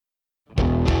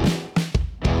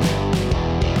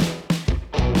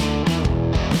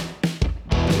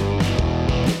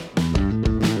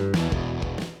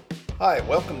Hi,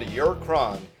 welcome to Your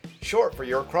Chron, short for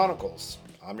Your Chronicles.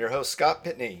 I'm your host, Scott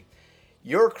Pitney.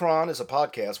 Your Chron is a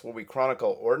podcast where we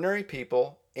chronicle ordinary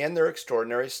people and their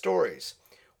extraordinary stories.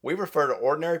 We refer to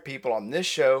ordinary people on this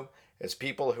show as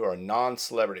people who are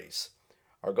non-celebrities.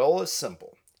 Our goal is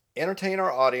simple: entertain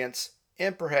our audience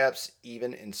and perhaps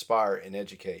even inspire and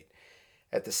educate.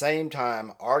 At the same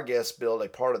time, our guests build a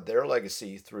part of their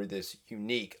legacy through this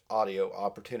unique audio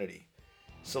opportunity.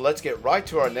 So let's get right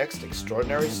to our next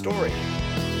extraordinary story.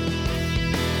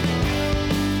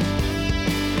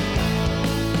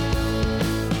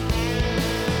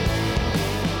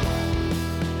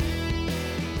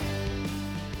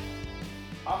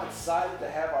 I'm excited to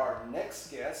have our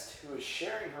next guest who is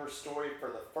sharing her story for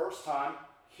the first time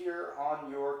here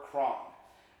on Your Chron.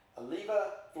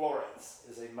 Aliva Flores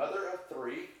is a mother of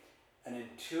three, an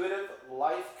intuitive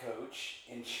life coach,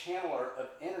 and channeler of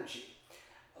energy.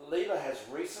 Aliva has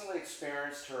recently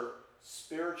experienced her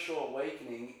spiritual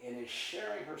awakening and is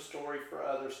sharing her story for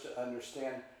others to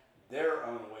understand their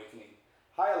own awakening.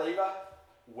 Hi, Aliva.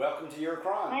 Welcome to Your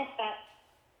Chron. Hi, Scott.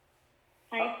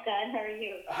 Hi, Scott. How are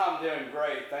you? I'm doing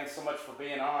great. Thanks so much for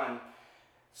being on.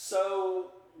 So,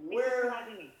 Thank you for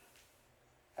having me.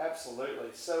 Absolutely.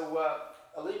 So,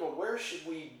 Aliva, where should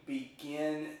we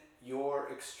begin your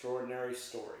extraordinary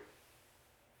story?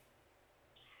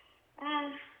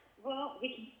 Well, we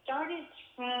can start it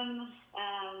from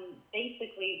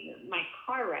basically my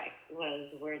car wreck was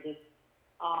where this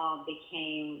all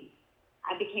became.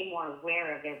 I became more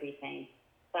aware of everything.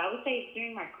 So I would say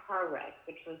during my car wreck,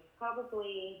 which was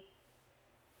probably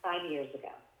 5 years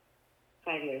ago.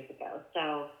 5 years ago.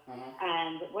 So,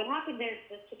 and what happened there,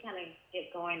 just to kind of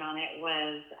get going on it,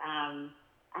 was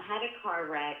I had a car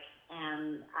wreck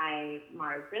and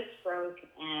my wrist broke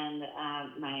and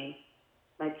my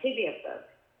tibia broke.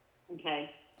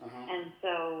 Okay. And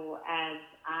so as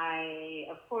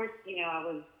of course, I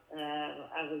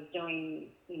was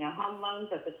doing, home loans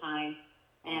at the time,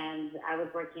 and I was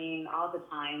working all the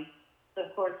time. So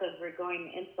of course, as we're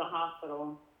going into the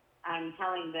hospital, I'm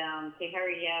telling them to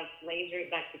hurry up, laser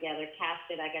it back together, cast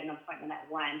it. I got an appointment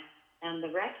at 1. And the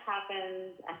wreck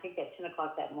happened, I think, at 10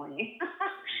 o'clock that morning.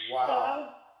 Wow. So I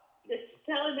was just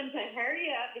telling them to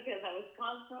hurry up because I was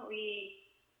constantly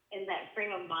in that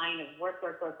frame of mind of work.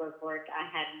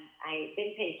 I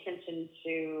didn't pay attention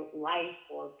to life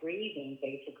or breathing,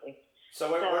 basically.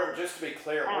 So we're just to be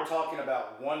clear, we're talking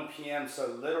about 1 p.m., so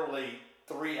literally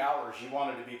 3 hours you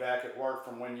wanted to be back at work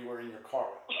from when you were in your car.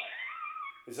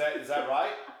 Is that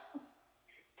right?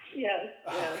 Yes.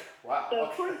 Wow. So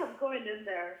of course I'm going in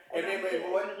there.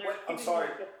 I'm sorry.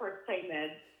 The first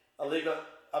payment. Aliva,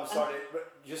 I'm sorry,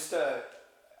 but just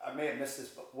I may have missed this,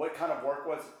 but what kind of work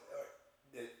was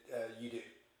it that you do?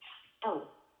 Oh,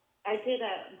 I did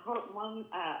a home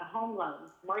loan,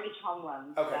 mortgage home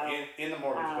loan. Okay, so, in the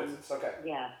mortgage business. Okay.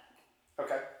 Yeah.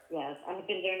 Okay. Yes, I've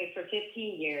been doing it for 15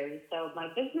 years. So my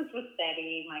business was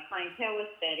steady, my clientele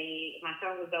was steady, my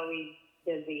phone was always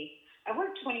busy. I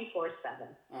worked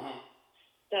 24/7.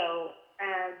 So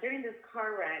during this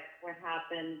car wreck, what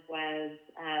happened was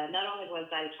not only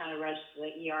was I trying to rush to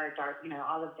the ER,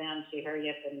 all of them to hurry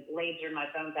up and laser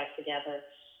my bone back together,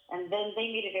 and then they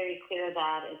made it very clear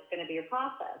that it's going to be a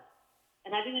process.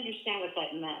 And I didn't understand what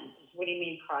that meant. What do you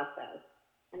mean process?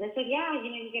 And they said, yeah,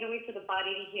 you got to wait for the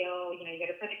body to heal. You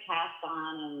got to put a cast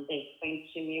on. And they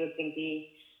explained to me it was going to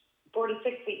be 4 to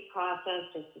 6 week process,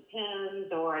 just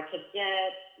depends. Or I could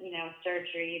get,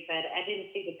 surgery, but I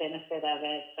didn't see the benefit of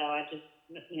it. So I just,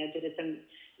 did it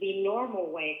the normal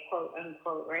way, quote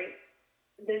unquote, right?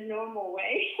 The normal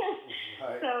way.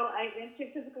 Right. So I went to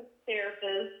a physical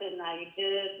therapist, and I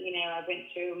did, I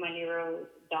went to my neuro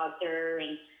doctor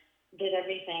and did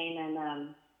everything.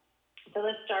 And so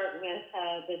let's start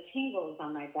with the tingles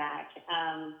on my back.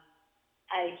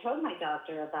 I told my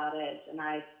doctor about it, and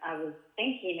I was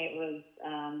thinking it was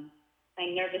my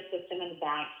nervous system in the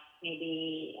back.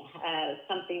 Maybe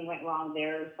something went wrong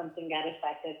there, or something got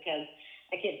affected, because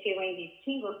I kept feeling these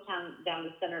tingles down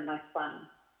the center of my spine.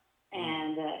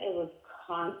 And it was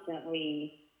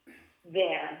constantly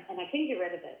there, and I couldn't get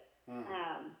rid of it.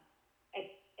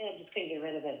 I just couldn't get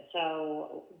rid of it.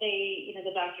 So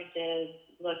the doctor did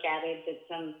look at it,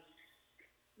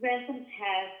 ran some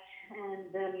tests,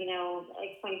 and then,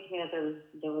 explained to me that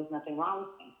there was nothing wrong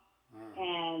with me.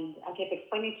 And I kept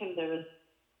explaining to him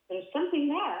there's something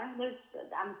there.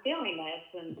 I'm feeling it,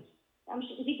 and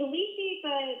he believed me,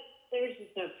 but there was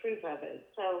just no proof of it.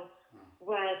 So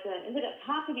what ended up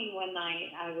happening one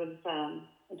night, I was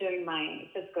doing my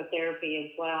physical therapy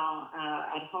as well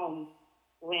at home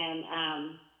when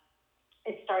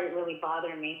it started really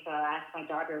bothering me. So I asked my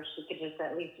daughter if she could just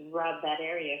at least rub that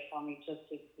area for me, just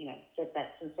to, get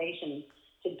that sensation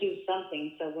to do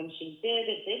something. So when she did,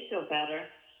 it did feel better.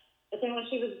 But then when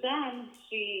she was done,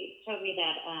 she told me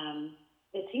that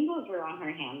the tingles were on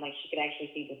her hand, like she could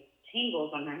actually see the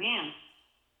tingles on her hand.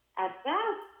 At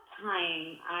that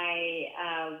time,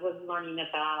 I was learning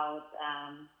about,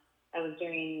 I was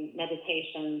doing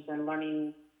meditations and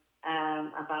learning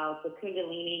about the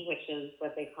Kundalini, which is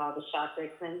what they call the chakra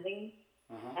cleansing,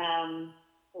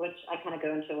 which I kind of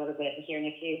go into a little bit here in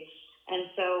a few. And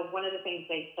so one of the things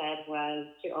they said was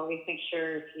to always make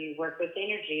sure if you work with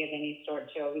energy of any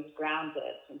sort to always ground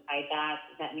it. And by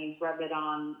that means rub it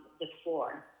on the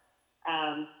floor.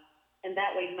 And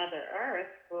that way Mother Earth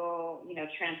will,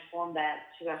 transform that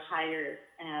to a higher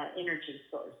energy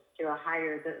source, to a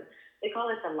higher, they call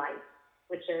it the light,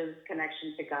 which is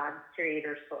connection to God,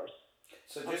 creator source.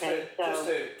 So just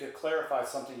to clarify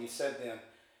something you said then,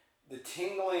 the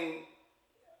tingling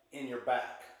in your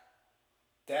back,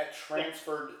 that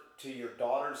transferred to your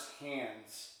daughter's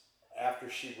hands after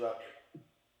she rubbed it?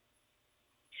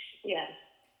 Yes.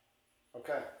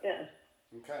 Okay. Yes.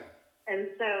 Okay. And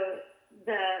so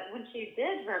when she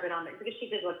did rub it on there, because she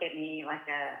did look at me like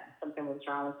something was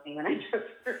wrong with me when I took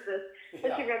her this,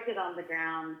 but she rubbed it on the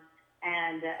ground,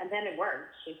 and then it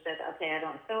worked. She said, "Okay, I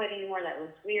don't feel it anymore. That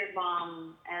was weird,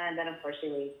 Mom." And then of course she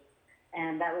leaves,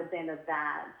 and that was the end of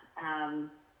that.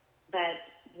 But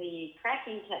the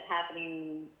cracking kept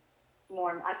happening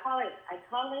more. I call it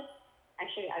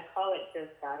this,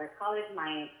 God. I call it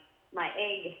my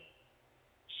egg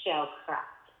shell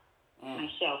cracked. My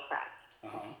shell cracked.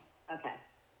 Okay.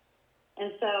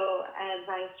 And so as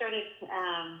I started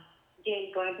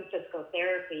going to physical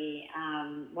therapy,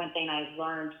 one thing I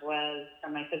learned was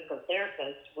from my physical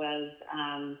therapist was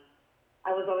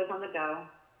I was always on the go.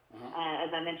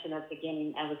 As I mentioned at the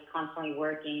beginning, I was constantly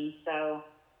working. So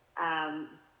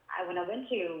when I went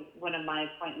to one of my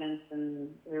appointments, and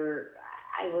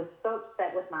I was so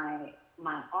upset with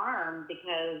my arm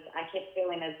because I kept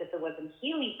feeling as if it wasn't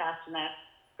healing fast enough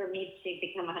for me to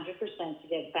become 100%, to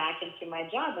get back into my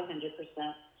job 100%.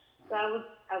 So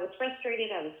I was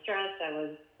frustrated, I was stressed, I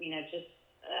was,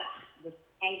 just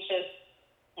anxious.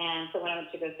 And so when I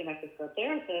went to go see my physical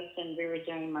therapist and we were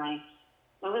doing my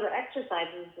little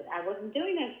exercises, I wasn't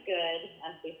doing as good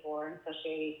as before. And so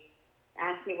she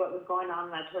asked me what was going on,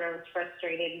 and I told her I was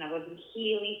frustrated and I wasn't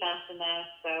healing fast enough.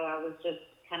 So I was just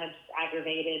kind of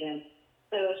aggravated. And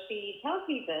so she tells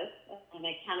me this, and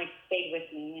it kind of stayed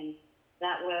with me. And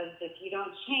that was, if you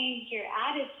don't change your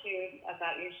attitude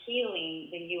about your healing,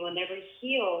 then you will never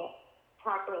heal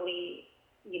properly.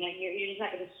 You're just not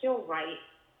going to heal right,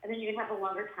 and then you're going to have a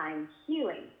longer time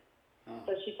healing.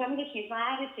 So she told me to change my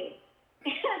attitude.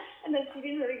 And then she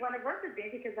didn't really want to work with me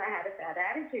because I had a bad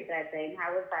attitude that day. And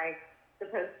how was I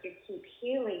supposed to keep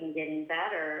healing and getting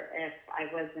better if I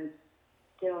wasn't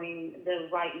doing the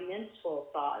right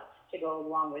mental thoughts to go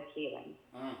along with healing?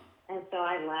 And so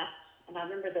I left. And I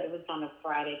remember that it was on a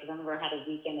Friday because I remember I had a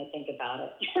weekend to think about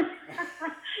it.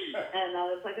 And I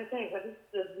was like, okay, what does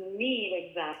this mean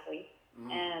exactly?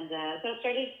 And so I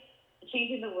started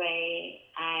changing the way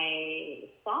I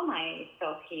saw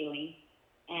myself healing.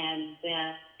 And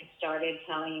then I started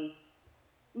telling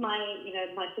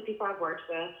the people I worked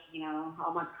with,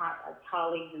 all my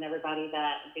colleagues and everybody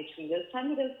that between this time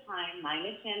and this time, 9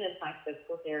 to 10 is my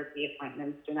physical therapy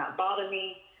appointments. Do not bother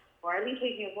me. Or at least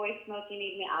leave me a voice note if you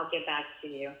need me, I'll get back to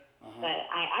you. But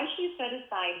I actually set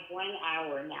aside 1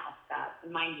 hour now, Scott.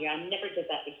 Mind you, I never did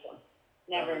that before.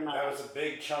 Never in my life. That was a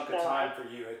big chunk of time for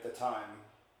you at the time.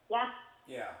 Yeah.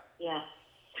 Yeah. Yeah.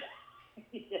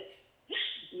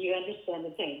 You understand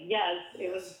the thing. Yes,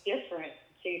 it was different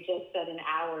to just set an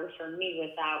hour for me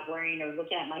without worrying or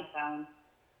looking at my phone.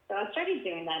 So I started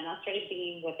doing that, and I started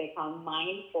being what they call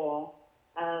mindful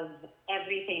of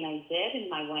everything I did in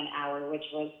my 1 hour, which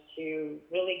was to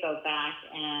really go back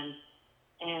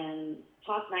and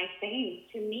talk nice things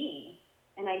to me.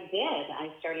 And I did.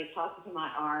 I started talking to my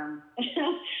arm,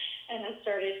 and I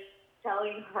started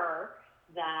telling her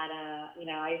that,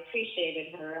 I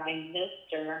appreciated her, I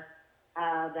missed her,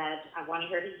 that I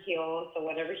wanted her to heal, so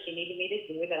whatever she needed me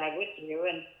to do, that I would do.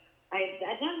 And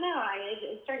I don't know,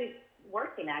 it started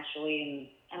working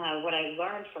actually. And what I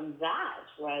learned from that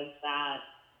was that,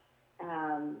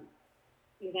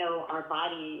 our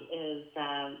body is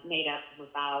made up of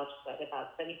about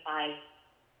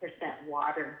 75%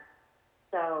 water.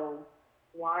 So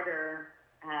water,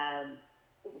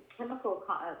 the chemical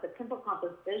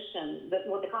composition,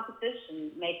 the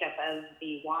composition makeup of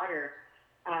the water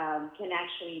can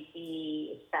actually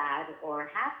be sad or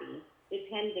happy,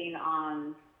 depending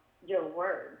on your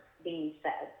words being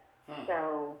said.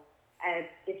 So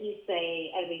if you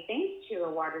say ugly things to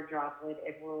a water droplet,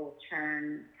 it will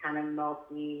turn kind of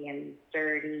milky and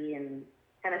dirty and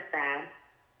kind of sad.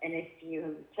 And if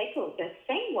you take the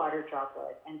same water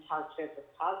droplet and talk to it with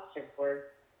positive words,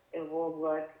 it will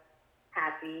look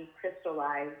happy,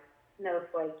 crystallized,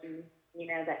 snowflakey,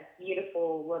 that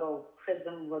beautiful little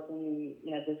prism looking,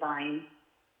 design.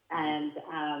 And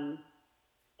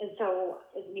so,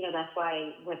 that's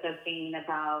why with us being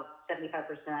about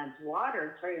 75%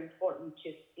 water, it's very important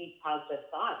to speak positive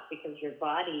thoughts because your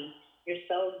body, your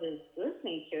soul is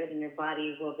listening to it, and your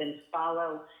body will then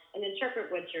follow and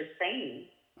interpret what you're saying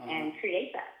and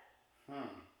create that.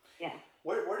 Yeah.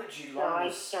 Where did you learn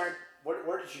this?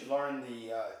 Where did you learn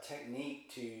the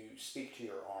technique to speak to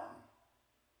your arm?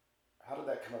 How did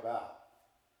that come about?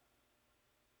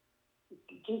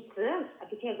 Because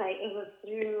it was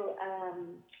through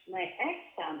my ex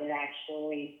found it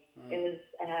actually. It was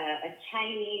a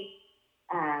Chinese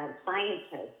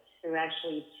scientist who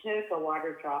actually took a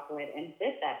water droplet and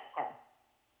did that test.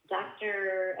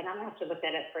 And I'm going to have to look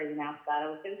that up for you now, Scott. I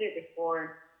was going to do it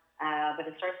before, but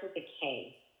it starts with a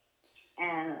K.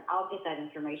 And I'll get that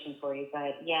information for you.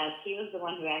 But yes, he was the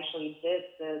one who actually did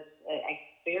this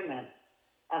experiment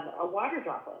of a water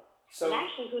droplet. And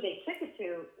actually who they took it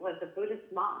to was a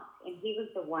Buddhist monk. And he was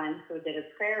the one who did a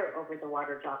prayer over the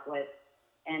water droplet.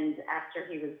 And after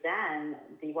he was done,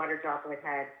 the water droplet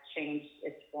had changed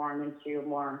its form into a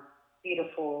more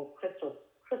beautiful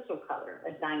crystal color,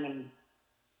 a diamond,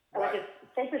 like a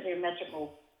sacred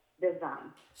geometrical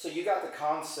design. So you got the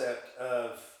concept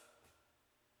of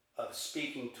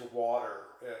speaking to water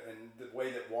and the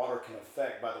way that water can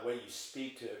affect by the way you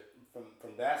speak to it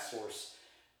from that source.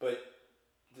 But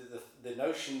the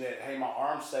notion that, hey, my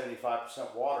arm's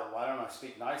 75% water, why don't I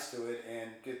speak nice to it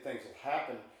and good things will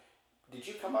happen? Did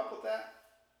you come up with that?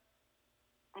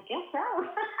 I guess so.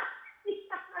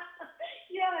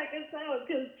 Yeah, I guess so,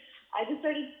 because I just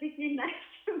started speaking nice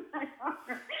to my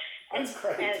arm. That's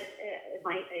great. And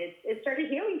it started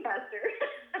healing faster.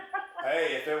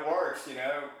 Hey, if it works,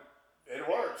 it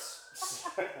works.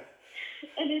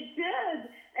 And it did.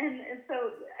 And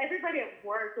so everybody at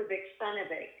work would make fun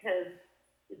of it because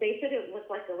they said it looked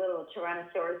like a little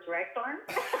Tyrannosaurus Rex arm.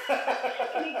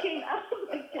 And it came out of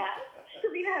the cat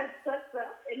because how it sucks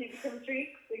up and it becomes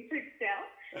shrinks down.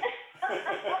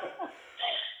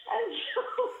 And so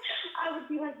I would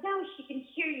be like, no, she can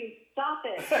hear you. Stop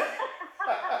it.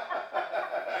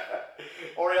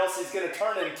 Or else he's going to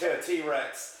turn into a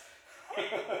T-Rex.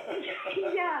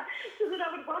 Yeah, so then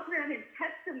I would walk around and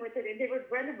touch them with it, and they would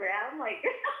run around like.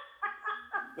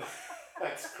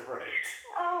 That's great.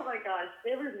 Oh my gosh,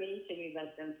 they were mean to me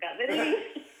back then, Scott. But anyway.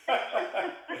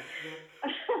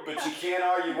 But you can't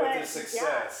argue with the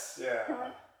success.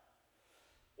 Yeah.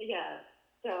 Yeah.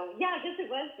 So I guess it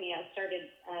was me. I started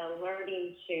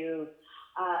learning to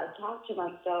talk to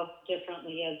myself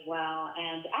differently as well,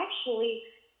 and actually.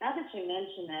 Now that you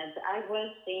mention it, I was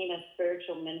seeing a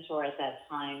spiritual mentor at that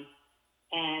time,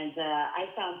 and I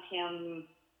found him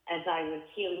as I was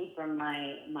healing from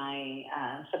my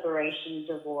separation,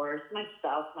 divorce,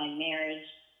 myself, my marriage,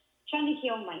 trying to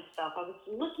heal myself. I was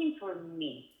looking for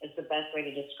me, is the best way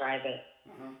to describe it.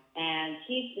 Mm-hmm. And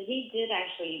he did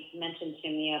actually mention to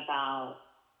me about,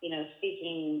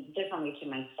 speaking differently to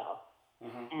myself.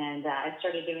 Mm-hmm. And I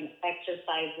started doing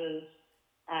exercises,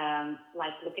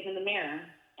 like looking in the mirror.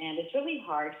 And it's really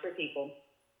hard for people.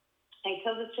 I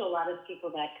tell this to a lot of people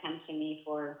that come to me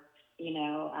for,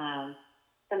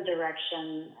 some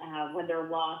direction when they're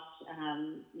lost.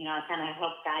 I kind of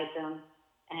help guide them.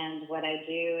 And what I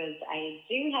do is I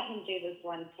do have them do this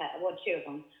two of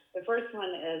them. The first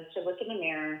one is to look in the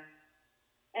mirror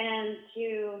and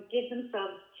to give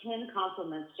themselves 10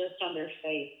 compliments just on their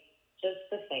face, just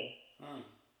the face. Mm.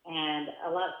 And a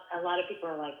lot of people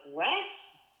are like, what?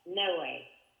 No way.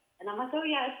 And I'm like, oh,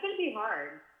 yeah, it's going to be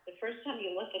hard. The first time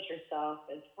you look at yourself,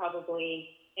 it's probably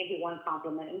maybe one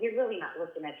compliment, and you're really not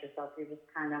looking at yourself. You're just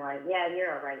kind of like, yeah, you're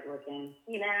all right looking,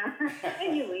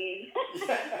 and you leave.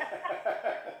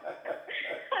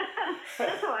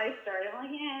 That's how I started. I'm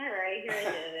like, yeah, all right, here I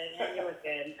did it, and you look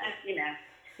good, Yeah.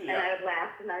 And I would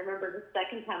laugh, and I remember the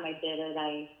second time I did it,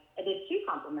 I did 2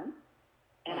 compliments,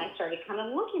 and I started kind of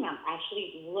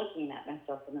actually looking at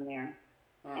myself in the mirror.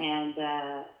 And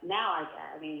now,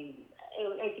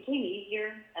 it became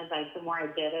easier the more I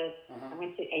did it. I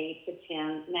went to 8 to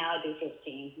 10. Now I do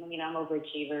 15. I'm an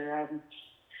overachiever.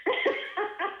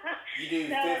 You do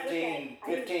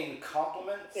 15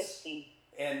 compliments? 15.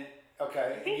 And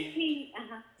Okay. And 15,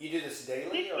 you do this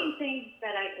daily, or 15 things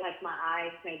that I like: my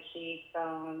eyes, my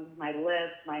cheekbones, my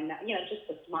lips, just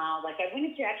a smile. Like, I went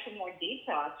into actual more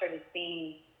detail. I started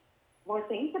seeing more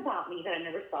things about me that I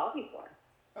never saw before.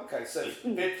 okay? So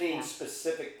 15 Yeah.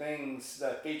 specific things,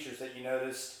 features that you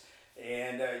noticed,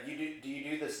 and you do. Do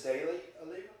you do this daily,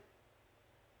 Aliva?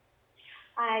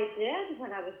 I did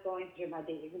when I was going through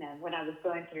when I was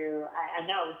going through, I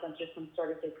know I was going through some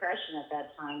sort of depression at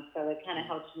that time, so it kind of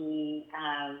helped me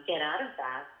get out of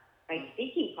that by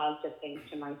speaking positive things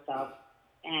to myself.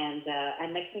 And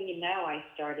next thing you know, I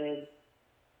started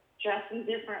dressing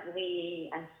differently.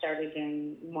 I started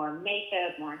doing more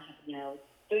makeup,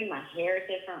 doing my hair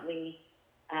differently.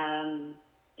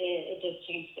 It just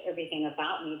changed everything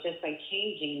about me just by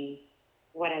changing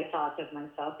what I thought of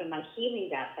myself, and my healing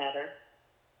got better.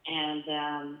 And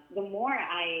the more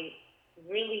I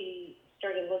really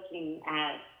started looking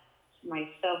at my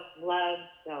self-love,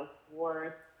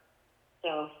 self-worth,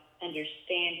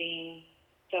 self-understanding,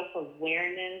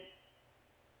 self-awareness,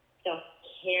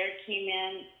 self-care came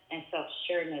in, and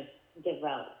self-sureness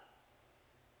developed.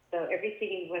 So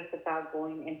everything was about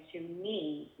going into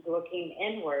me, looking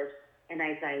inward. And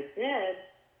as I did,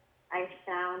 I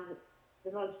found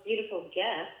the most beautiful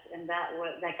gift, and that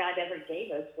God ever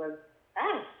gave us was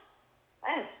us.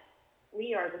 Us.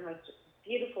 We are the most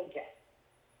beautiful gift.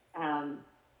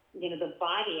 The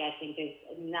body, I think, is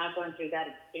now going through that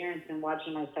experience and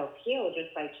watching myself heal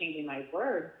just by changing my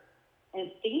words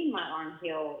and seeing my arm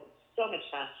heal so much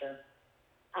faster.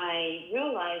 I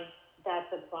realized that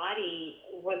the body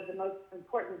was the most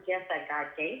important gift that God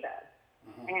gave us.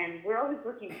 And we're always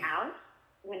looking out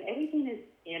when everything is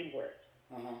inward.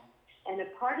 And a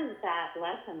part of that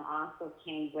lesson also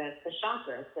came with the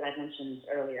chakras that I mentioned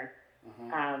earlier.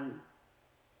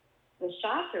 The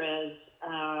chakras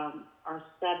are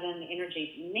 7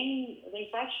 energy.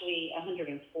 There's actually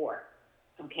 104,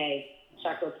 okay,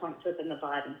 chakra points within the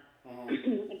body.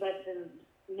 But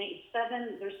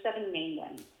there's 7 main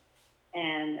ones.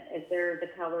 And they're the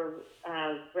color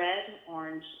red,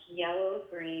 orange, yellow,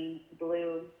 green,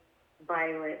 blue,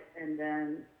 violet, and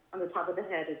then on the top of the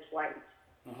head it's white.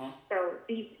 So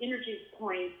these energy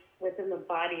points within the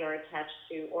body are attached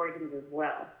to organs as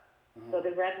well. So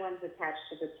the red one's attached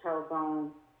to the toe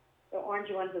bone. The orange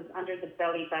one's is under the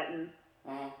belly button.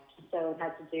 So it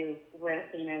has to do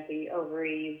with, the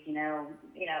ovaries,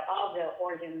 all the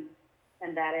organs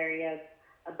in that area.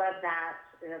 Above that,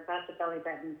 above the belly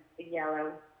button, the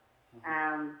yellow.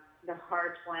 The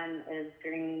heart one is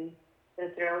green. The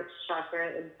throat chakra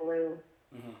is blue.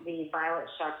 The violet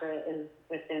chakra is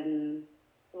within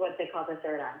what they call the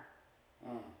third eye.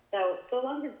 So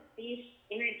long as these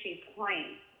energy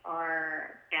points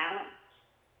are balanced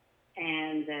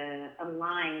and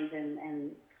aligned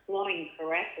and flowing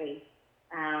correctly,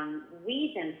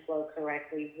 we then flow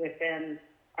correctly within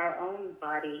our own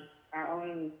body, our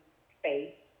own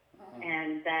space.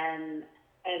 And then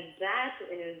as that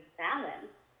is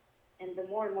balanced, and the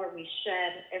more and more we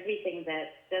shed everything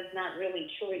that does not really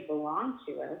truly belong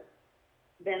to us,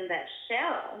 then that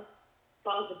shell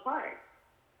falls apart.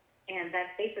 And that's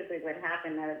basically what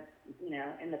happened,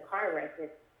 in the car wreck.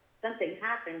 Something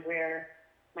happened where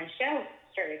my shell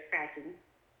started cracking.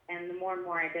 And the more and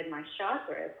more I did my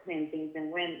chakra cleansings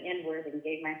and went inward and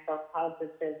gave myself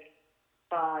positive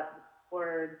thought,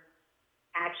 words,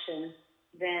 action,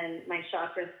 then my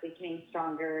chakras became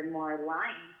stronger and more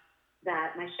aligned,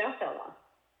 that my shell fell off.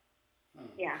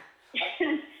 Yeah.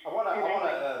 I want to.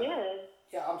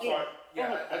 Yeah, I'm sorry. Yeah,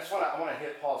 I want to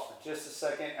hit pause for just a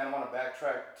second, and I want to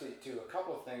backtrack to a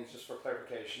couple of things just for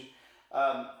clarification.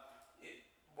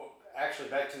 Actually,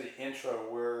 back to the intro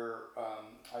where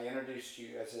I introduced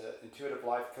you as an intuitive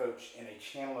life coach and a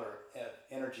channeler of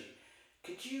energy.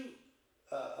 Could you,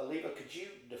 Aliva, could you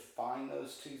define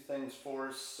those two things for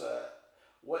us?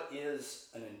 What is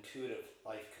an intuitive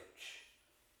life coach?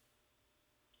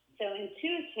 So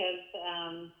intuitive,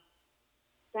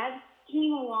 that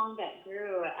came along, that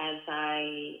grew as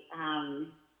I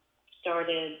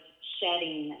started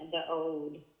shedding the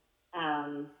old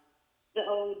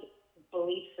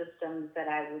belief systems that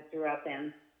I grew up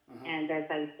in. And as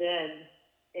I did,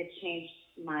 it changed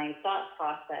my thought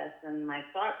process. And my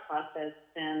thought process,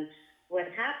 then what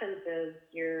happens is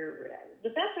the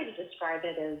best way to describe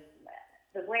it is,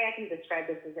 the way I can describe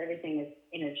this is everything is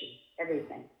energy,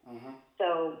 everything.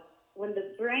 So when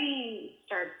the brain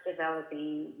starts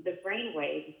developing, the brain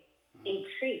waves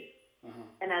increase.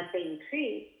 And as they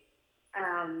increase,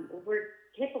 we're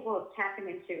capable of tapping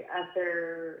into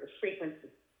other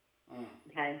frequencies.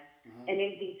 Okay? And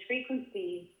in these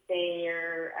frequencies, they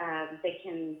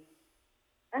can,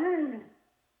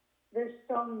 there's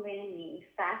so many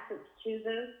facets to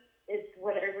this. It's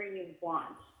whatever you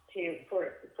want to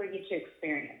for you to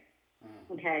experience.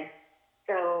 Okay.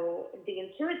 So the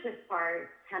intuitive part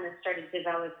kind of started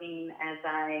developing as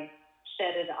I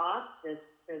shedded off this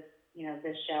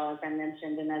this shell, as I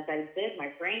mentioned, and as I did,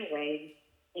 my brain waves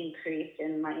increased,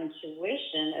 and my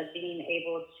intuition of being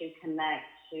able to connect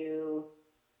to.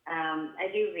 I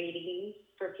do readings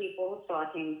for people, so I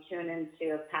can tune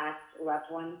into a past loved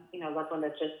one, loved one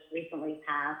that just recently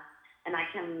passed, and I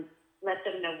can let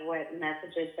them know what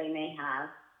messages they may have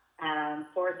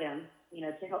for them,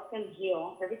 to help them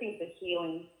heal. Everything's a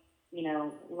healing,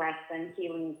 lesson,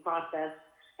 healing process.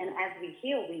 And as we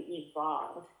heal, we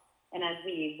evolve. And as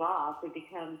we evolve, we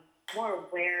become more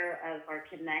aware of our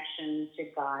connection to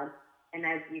God. And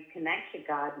as you connect to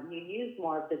God, you use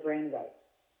more of the brainwave.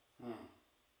 Hmm.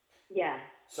 Yeah.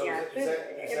 So yeah.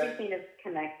 Everything is is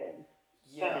connected.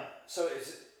 yeah. So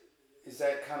is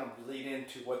that kind of lead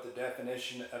into what the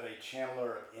definition of a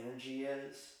channeler of energy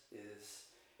is? Is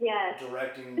yes.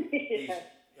 directing these?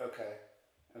 Okay.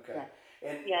 Okay. Yeah.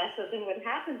 And so then what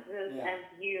happens is as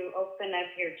you open up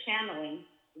your channeling,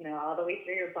 all the way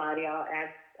through your body, all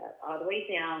the way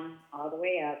down, all the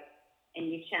way up,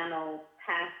 and you channel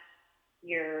past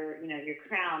your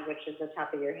crown, which is the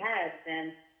top of your head,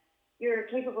 then you're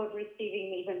capable of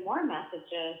receiving even more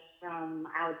messages from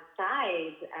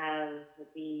outside of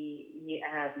the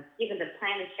even the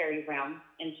planetary realm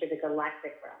into the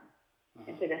galactic realm,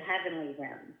 into the heavenly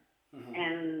realm.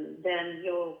 And then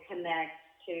you'll connect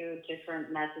to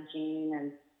different messaging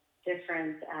and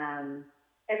different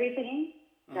everything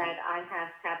that I have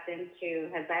tapped into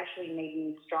has actually made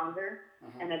me stronger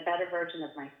and a better version of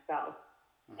myself.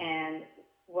 And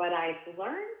what I've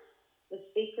learned, the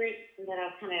secret that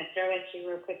I'll kind of throw at you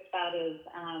real quick about is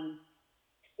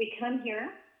we come here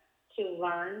to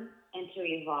learn and to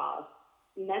evolve.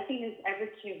 Nothing is ever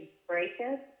to break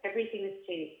us. Everything is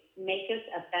to make us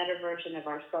a better version of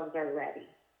ourselves already.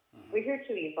 We're here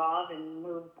to evolve and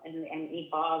move and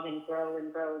evolve and grow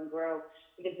and grow and grow.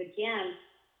 Because again,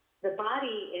 the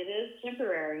body, it is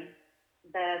temporary,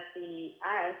 but the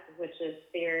us, which is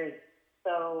spirit,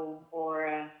 soul, or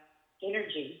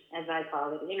energy, as I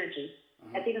call it, energy,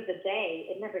 at the end of the day,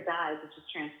 it never dies, it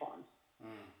just transforms.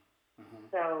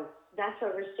 So that's why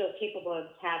we're still capable of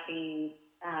tapping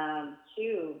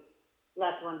to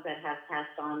loved ones that have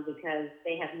passed on because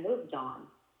they have moved on,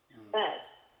 but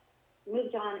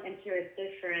moved on into a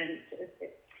different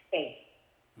space.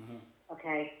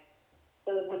 Okay?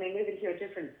 So when they move into a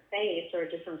different space or a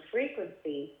different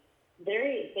frequency,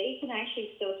 they can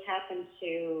actually still tap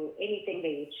into anything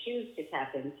they would choose to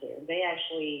tap into. They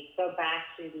actually go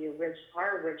back to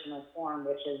our original form,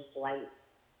 which is light.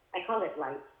 I call it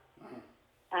light.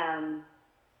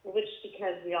 Which,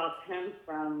 because we all come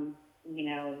from,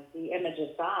 the image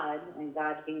of God, and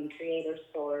God being creator,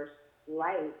 source,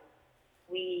 light,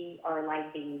 we are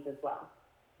light beings as well.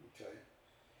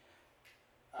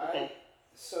 Okay.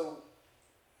 So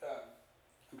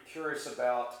I'm curious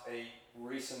about a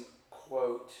recent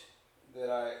quote that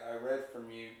I read from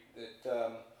you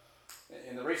that,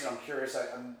 and the reason I'm curious,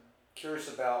 I'm curious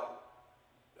about,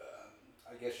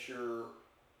 I guess your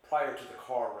prior to the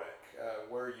car wreck,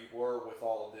 where you were with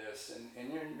all of this.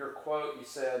 And in your quote, you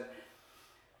said,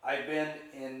 I've been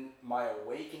in my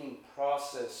awakening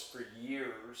process for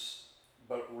years,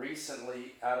 but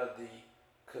recently out of the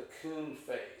cocoon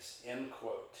phase, end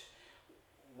quote.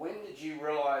 When did you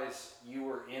realize you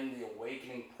were in the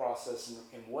awakening process,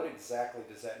 and what exactly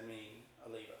does that mean,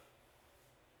 Aliva?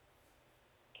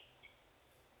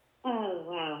 Oh,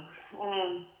 wow.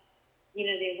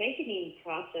 The awakening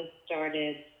process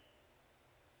started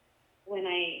when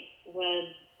I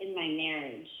was in my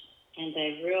marriage and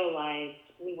I realized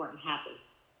we weren't happy.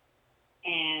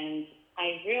 And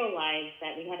I realized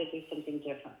that we had to do something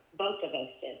different. Both of us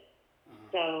did.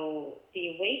 So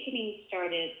the awakening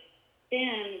started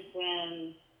then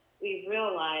when we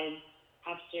realized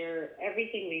after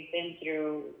everything we've been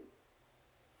through,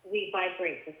 we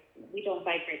don't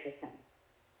vibrate the same.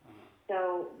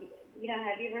 So,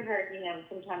 have you ever heard,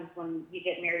 sometimes when you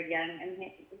get married young, and,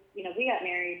 we got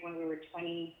married when we were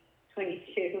 20,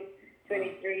 22,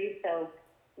 23, so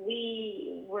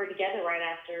we were together right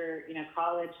after,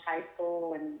 college, high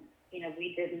school, and,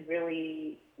 we didn't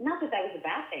really, not that was a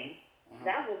bad thing.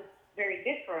 That was very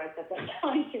good for us at that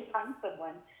time to find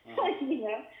someone,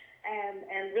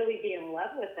 and really be in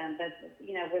love with them. But,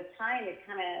 with time, it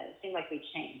kind of seemed like we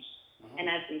changed. And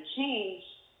as we changed,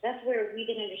 that's where we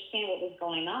didn't understand what was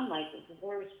going on. Like,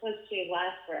 we're supposed to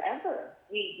last forever.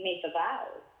 We make the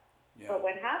vows. But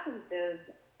what happens is,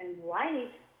 in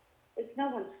life, it's no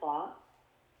one's fault.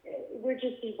 we're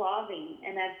just evolving,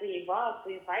 and as we evolve,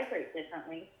 we vibrate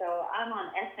differently. So I'm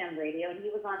on FM radio, and he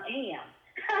was on AM.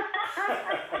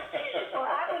 Or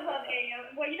I was on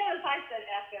AM. Well, you notice I said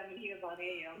FM, and he was on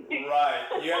AM. Right.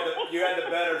 You had the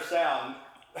better sound.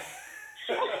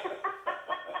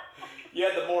 You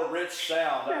had the more rich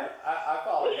sound. I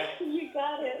follow you. You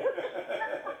got it.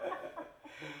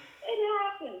 It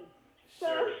happens. So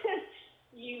Sure.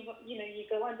 you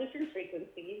go on different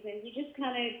frequencies, and you just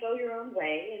kind of go your own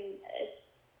way, and it's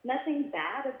nothing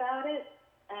bad about it.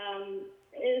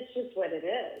 It's just what it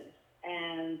is,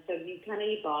 and so you kind of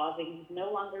evolve, and you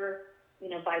no longer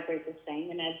vibrate the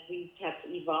same. And as we kept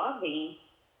evolving,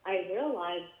 I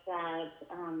realized that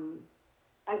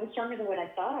I was stronger than what I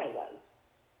thought I was.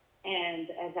 And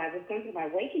as I was going through my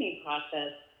awakening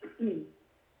process,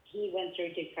 he went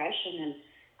through depression, and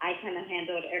I kind of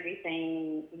handled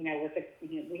everything,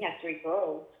 we have 3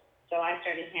 girls. So I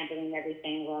started handling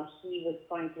everything while he was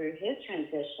going through his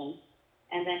transition.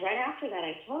 And then right after that,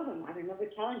 I told him, I remember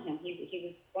telling him he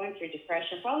was going through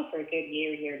depression probably for a good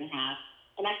year and a half.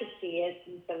 And I could see it.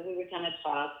 And so we would kind of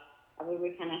talk. We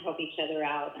would kind of help each other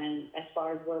out. And as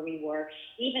far as where we were,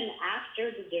 even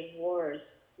after the divorce,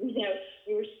 we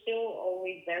were still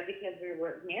always there because we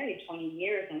were married 20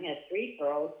 years and we had 3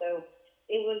 girls. So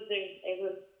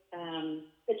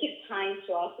it took time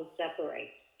to also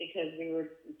separate because we were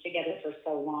together for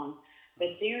so long.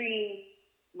 But during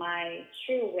my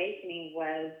true awakening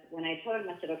was when I told him,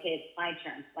 I said, okay, it's my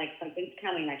turn. Like something's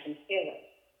coming, I can feel it.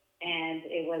 And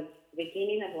it was the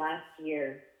beginning of last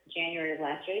year, January of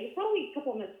last year. It was probably a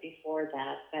couple months before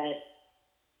that, but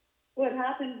what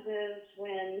happens is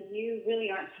when you really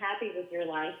aren't happy with your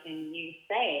life and you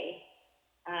say,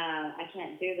 I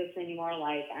can't do this anymore,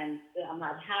 like I'm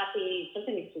not happy,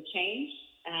 something needs to change,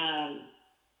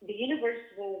 the universe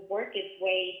will work its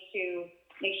way to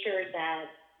make sure that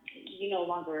you no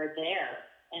longer are there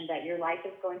and that your life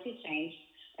is going to change.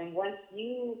 And once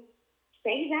you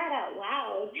say that out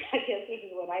loud, I guess, which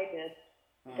is what I did,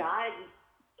 God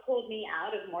pulled me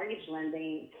out of mortgage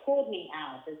lending, pulled me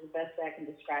out is the best way I can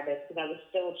describe it, because I was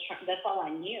still that's all I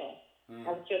knew.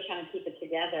 I was still trying to keep it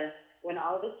together. When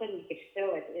all of a sudden you could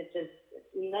feel it,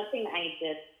 nothing I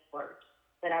did worked.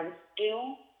 But I was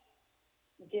still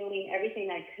doing everything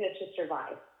I could to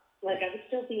survive. Like I was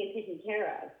still being taken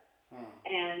care of.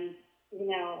 And,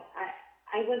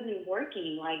 I wasn't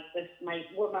working. Like my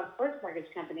first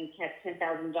mortgage company kept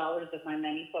 $10,000 of my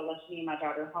money, so left me and my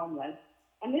daughter homeless.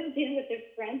 I moved in with this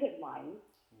friend of mine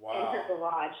in her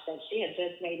garage that she had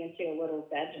just made into a little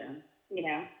bedroom,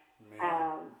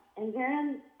 and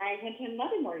then I went to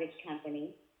another mortgage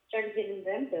company, started giving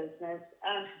them business.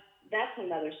 That's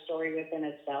another story within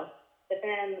itself. But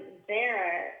then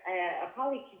there,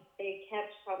 they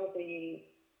kept probably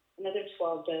another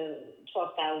 $12,000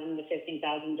 to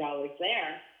 $15,000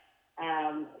 there.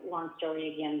 Long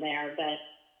story again there, but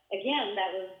again,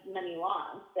 that was money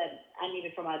lost that I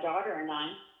needed for my daughter and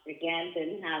I. Again,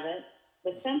 didn't have it.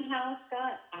 But somehow,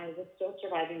 Scott, I was still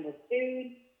surviving with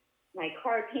food, my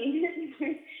car payment,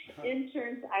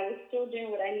 insurance. I was still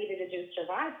doing what I needed to do to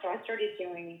survive. So I started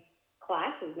doing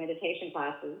classes, meditation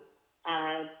classes,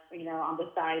 on the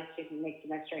side to make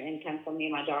some extra income for me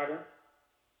and my daughter.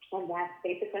 And that's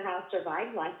basically how I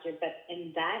survived last year. But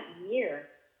in that year,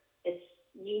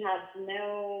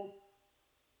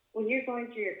 when you're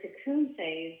going through your cocoon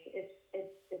phase, it's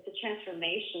a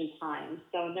transformation time.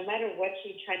 So no matter what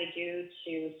you try to do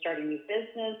to start a new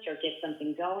business or get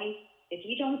something going, if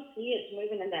you don't see it's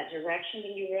moving in that direction,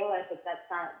 then you realize that that's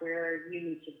not where you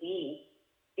need to be.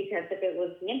 Because if it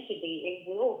was meant to be,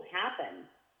 it will happen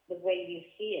the way you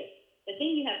see it. But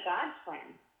then you have God's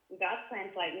plan. God's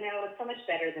plan's like, no, it's so much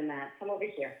better than that. Come over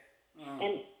here.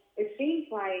 And it seems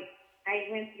like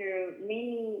I went through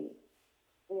many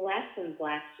lessons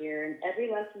last year, and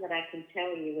every lesson that I can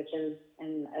tell you, which is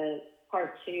in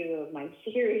part 2 of my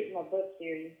series, my book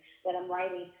series that I'm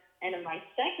writing, and in my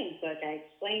second book, I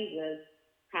explained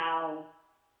how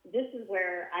this is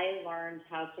where I learned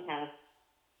how to have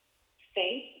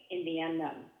faith in the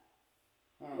unknown,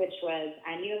 which was,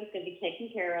 I knew I was going to be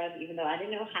taken care of, even though I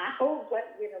didn't know how, what,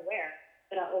 where,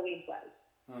 but I always was.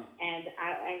 And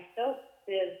I felt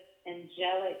this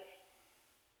angelic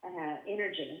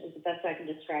energy is the best way I can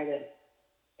describe it,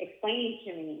 explaining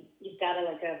to me, you've got to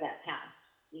let go of that past.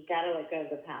 You've got to let go of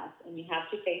the past, and you have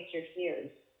to face your fears.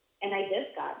 And I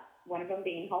did, Scott. One of them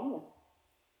being homeless.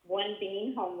 One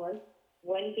being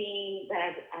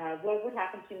that what would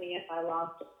happen to me if I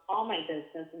lost all my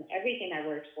business and everything I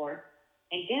worked for.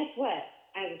 And guess what?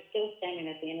 I was still standing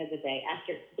at the end of the day.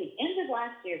 After the end of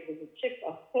last year, because it took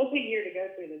a whole year to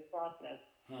go through this process,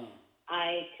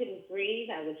 I couldn't breathe.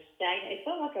 I was stagnant. It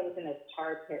felt like I was in a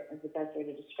tar pit, is the best way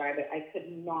to describe it. I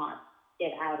could not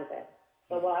get out of it.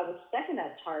 But while I was stuck in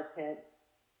that tar pit,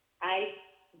 I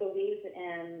believed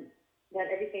in that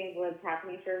everything was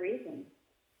happening for a reason.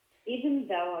 Even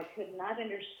though I could not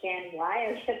understand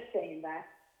why I kept saying that,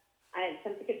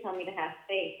 something could tell me to have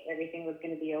faith. Everything was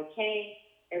going to be okay.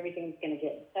 Everything's going to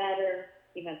get better.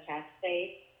 You must have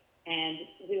faith, and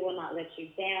we will not let you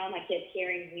down. I kept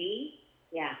hearing we.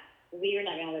 Yeah, we are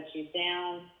not going to let you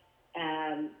down.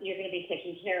 You're going to be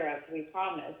taken care of. We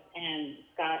promise. And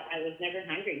Scott, I was never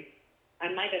hungry.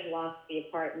 I might have lost the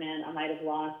apartment. I might have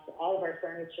lost all of our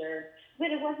furniture, but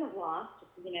it wasn't lost.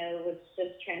 It was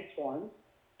just transformed,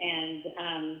 and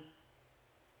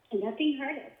nothing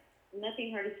hurt us.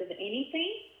 Nothing hurt us. If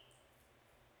anything,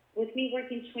 with me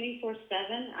working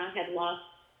 24/7, I had lost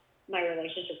my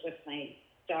relationship with my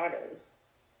daughters,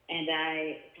 and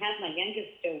I have my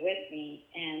youngest still with me.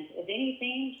 And if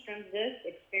anything, from this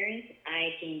experience,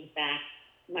 I gained back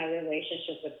my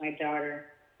relationship with my daughter,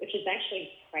 which is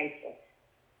actually priceless.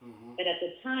 Mm-hmm. But at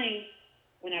the time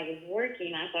when I was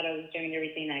working, I thought I was doing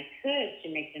everything I could to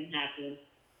make them happy.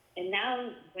 And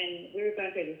now when we were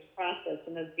going through this process,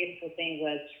 the most beautiful thing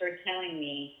was her telling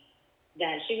me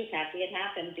that she was happy it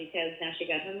happened because now she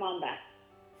got her mom back.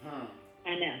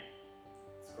 I know.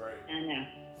 It's great. I know.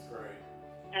 It's great.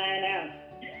 I know.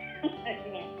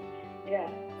 Yeah.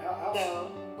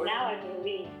 So now I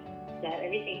believe that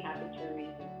everything happens for a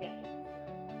reason. Yes.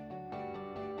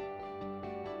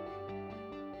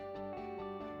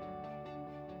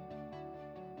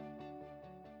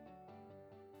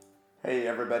 Hey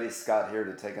everybody, Scott here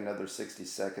to take another 60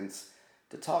 seconds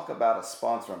to talk about a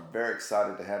sponsor I'm very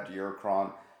excited to have to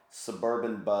Eurocron,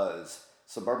 Suburban Buzz.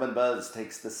 Suburban Buzz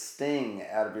takes the sting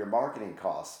out of your marketing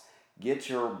costs. Get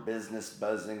your business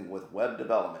buzzing with web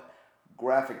development,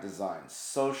 graphic design,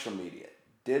 social media,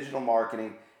 digital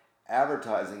marketing,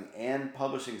 advertising, and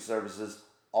publishing services,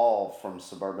 all from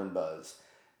Suburban Buzz.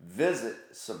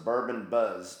 Visit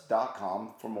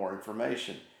suburbanbuzz.com for more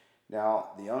information.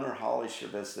 Now, the owner, Holly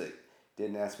Shervisic,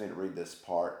 didn't ask me to read this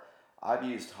part. I've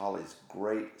used Holly's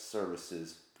great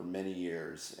services for many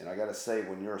years, and I got to say,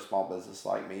 when you're a small business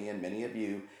like me and many of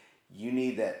you, you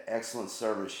need that excellent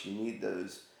service. You need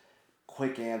those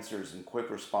quick answers and quick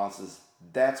responses.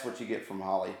 That's what you get from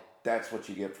Holly. That's what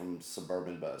you get from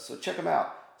Suburban Buzz. So check them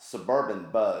out,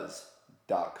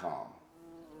 suburbanbuzz.com.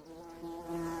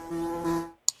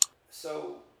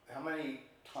 So how many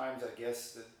times, I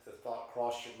guess, the thought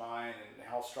crossed your mind, and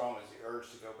how strong is the urge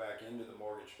to go back into the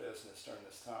mortgage business during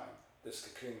this time, this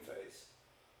cocoon phase?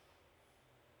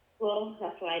 Well,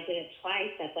 that's why I did it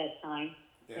twice at that time.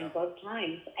 Yeah. And both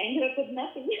times, I ended up with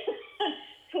nothing.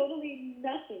 Totally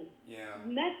nothing. Yeah.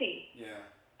 Nothing. Yeah.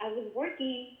 I was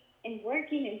working and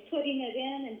putting it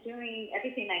in and doing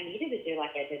everything I needed to do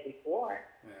like I did before.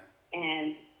 Yeah.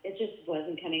 And it just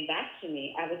wasn't coming back to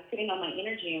me. I was putting all my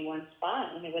energy in one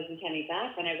spot and it wasn't coming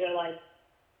back. And I realized,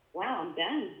 wow, I'm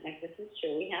done. Like, this is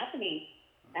truly happening.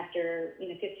 After,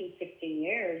 15, 16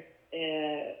 years,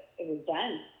 it was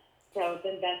done. So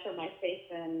then that's where my faith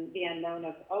in the unknown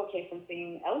of, okay,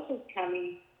 something else is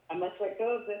coming. I must let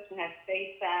go of this and have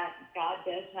faith that God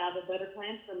does have a better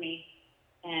plan for me.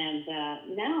 And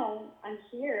now I'm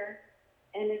here,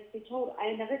 and it's be told,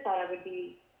 I never thought I would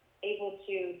be able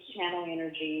to channel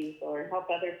energies or help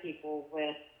other people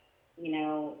with,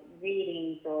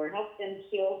 readings or help them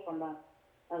heal from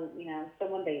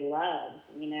someone they love.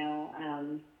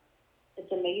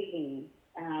 It's amazing.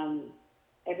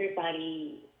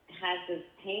 Everybody has this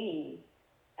pain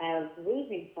of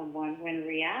losing someone, when in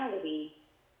reality,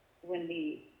 when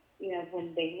they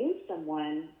lose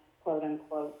someone, quote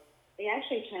unquote, they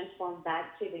actually transform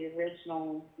back to their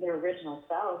original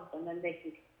selves, and then they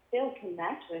can still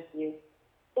connect with you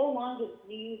so long as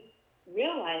you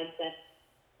realize that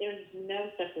there's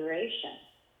no separation,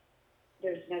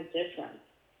 there's no difference.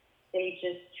 They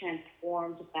just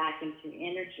transformed back into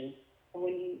energy. And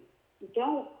when you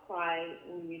don't cry,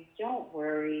 when you don't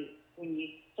worry, when you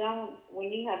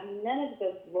have none of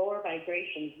those lower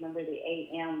vibrations, remember the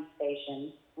AM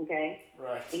station, okay?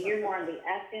 Right. And you're more on the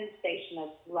FM station of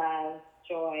love,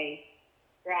 joy,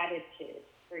 gratitude,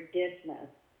 forgiveness.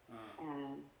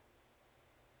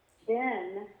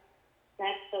 Then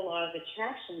that's the law of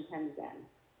attraction comes in.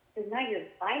 Because now you're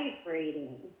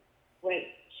vibrating what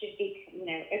should be,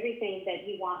 everything that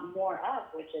you want more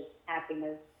of, which is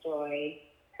happiness, joy.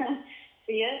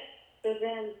 See it? So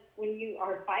then when you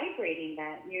are vibrating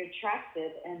that, you're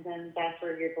attracted, and then that's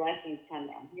where your blessings come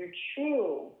in. Your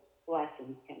true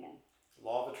blessings come in.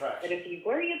 Law of attraction. But if you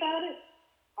worry about it,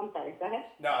 I'm sorry, go ahead.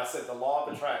 No, I said the law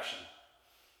of attraction.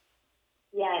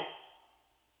 Yes,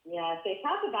 Yeah, so they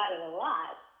talk about it a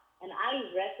lot. And I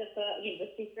read the book, The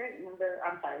Secret, remember,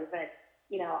 I'm sorry, but,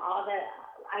 all the,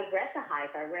 I read the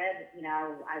hype. I read,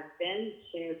 I've been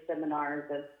to seminars,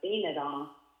 I've seen it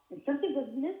all, and something was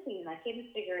missing, and I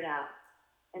couldn't figure it out.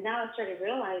 And now I started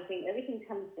realizing everything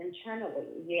comes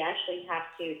internally. You actually have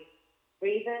to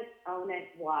breathe it, own it,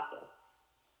 walk it,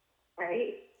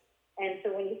 right? And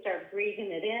so when you start breathing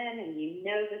it in and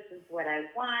this is what I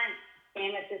want,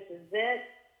 damn it, this is it,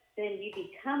 then you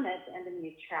become it and then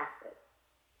you attract it.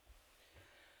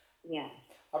 Yeah.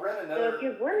 I read So another. if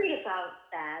you're worried about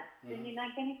that, then Mhm. you're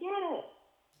not going to get it.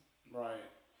 Right.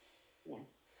 Yeah.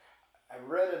 I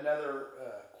read another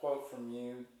quote from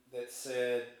you that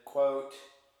said, quote,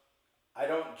 I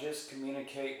don't just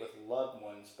communicate with loved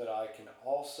ones, but I can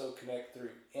also connect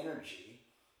through energy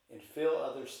and feel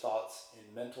others' thoughts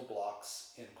and mental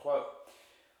blocks, end quote.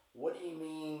 What do you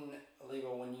mean,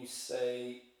 Leva, when you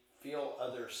say feel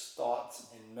others'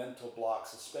 thoughts and mental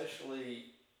blocks,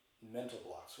 especially mental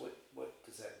blocks? What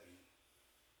does that mean?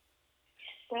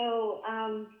 So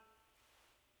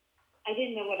I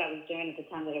didn't know what I was doing at the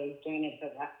time that I was doing it,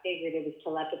 but I figured it was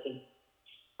telepathy.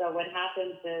 So what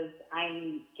happens is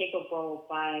I'm capable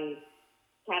by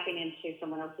tapping into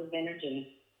someone else's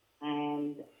energy.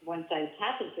 And once I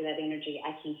tap into that energy,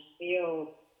 I can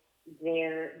feel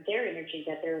their energy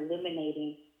that they're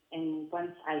illuminating. And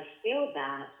once I feel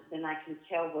that, then I can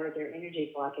tell where their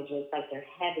energy blockage is, like their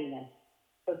heaviness.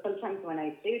 So sometimes when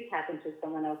I do tap into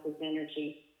someone else's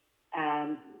energy,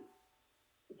 um,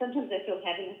 sometimes I feel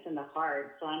heaviness in the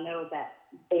heart. So I know that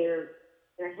their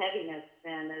heaviness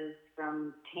then is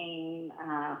from pain,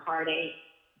 heartache,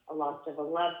 a loss of a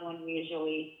loved one,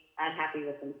 usually unhappy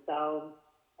with themselves.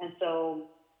 And so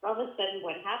all of a sudden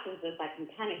what happens is I can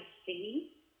kind of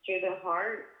see through the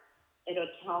heart. It'll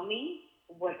tell me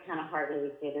what kind of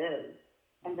heartache it is.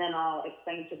 And then I'll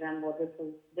explain to them, well,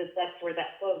 that's where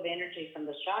that flow of energy from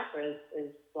the chakras is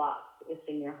blocked. It's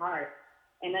in your heart.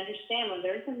 And understand when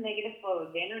there's a negative flow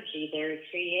of energy there, it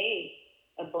creates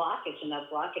a blockage, and that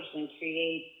blockage then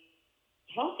creates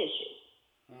health issues.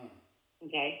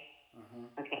 Okay?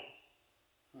 Okay.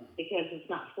 Because it's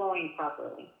not flowing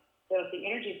properly. So if the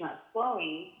energy is not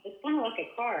flowing, it's kind of like a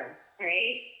car,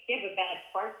 right? If you have a bad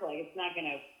spark plug, it's not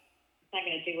gonna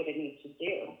do what it needs to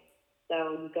do.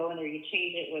 So you go in there, you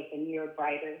change it with a newer,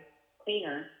 brighter,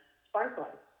 cleaner spark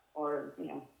plug, or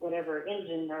whatever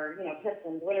engine, or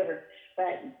pistons, whatever.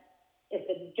 But if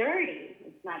it's dirty,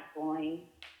 it's not going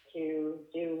to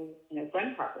do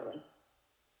run properly.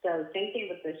 So same thing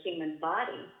with the human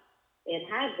body. It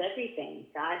has everything.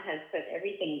 God has put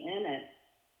everything in it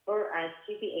for us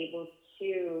to be able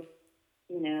to,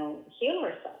 heal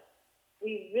ourselves.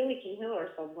 We really can heal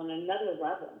ourselves on another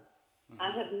level.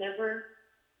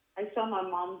 I saw my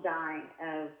mom die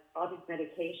of all these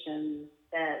medications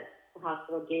that the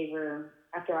hospital gave her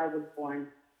after I was born.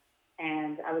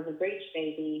 And I was a breech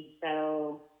baby,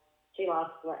 so she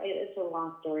lost, it's a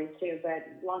long story too, but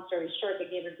long story short, they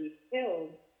gave her these pills,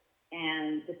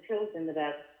 and the pills ended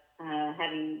up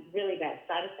having really bad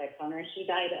side effects on her, and she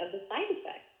died of the side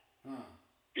effects.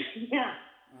 Yeah.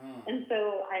 And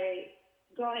so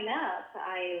growing up,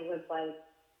 I was like,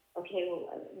 okay, well,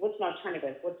 what's an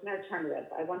alternative? What's an alternative?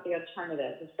 I want the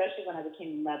alternative, especially when I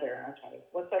became a mother. Okay,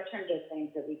 what's alternative things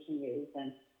that we can use?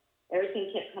 And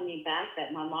everything kept coming back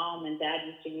that my mom and dad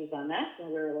used to use on us when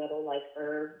we were little, like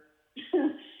herbs.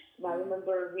 I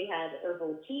remember we had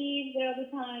herbal teas all the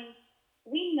time.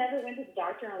 We never went to the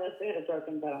doctor unless we had a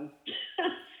broken bone.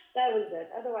 That was it.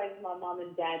 Otherwise, my mom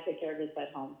and dad took care of us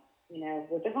at home,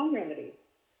 with the home remedies.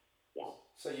 Yeah.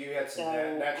 So you had some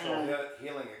natural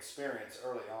healing experience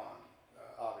early on,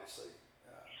 obviously.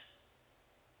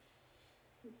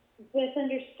 With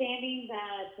understanding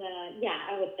that,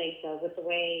 I would say so. With the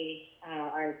way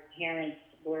our parents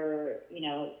were,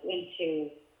 into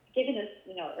giving us,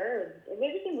 herbs.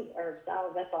 Everything was herbs.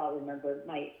 That's all I remember.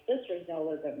 My sisters know a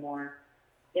little bit more.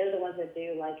 They're the ones that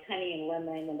do like honey and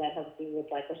lemon, and that helps you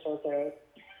with like a sore throat.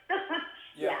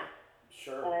 Yeah.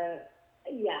 Sure.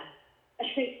 Yeah.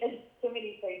 There's so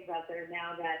many things out there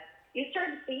now that you start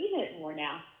seeing it more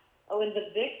now. Oh, and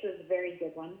the Vicks is a very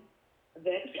good one.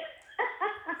 Vicks.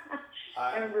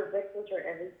 I remember Vicks was for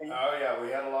everything. Oh yeah,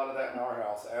 we had a lot of that in our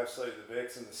house. Absolutely, the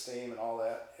Vicks and the steam and all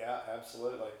that. Yeah,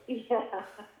 absolutely. Yeah.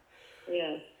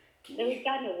 Yeah. And we've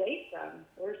gotten away from.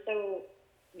 We're so,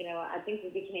 I think we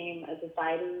became a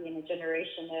society and a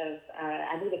generation of,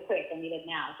 I need it quick, I need it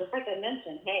now. Just like I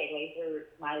mentioned, hey, laser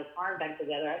my arm back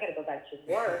together, I got to go back to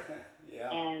work. Yeah.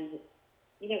 And,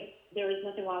 there was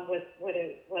nothing wrong with what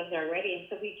it was already. And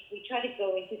so we try to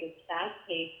go into this fast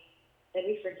pace that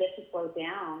we forget to slow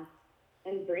down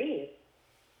and breathe.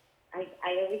 I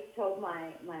always told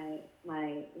my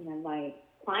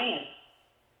clients,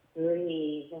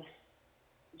 breathe,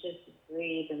 just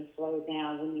breathe and slow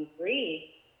down. When you breathe,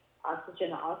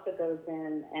 oxygen also goes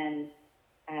in and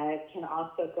can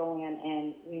also go in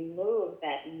and remove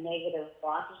that negative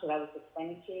blockage that I was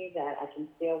explaining to you that I can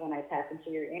feel when I tap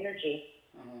into your energy.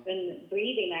 Mm-hmm. When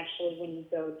breathing, actually, when you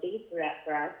go deep breath,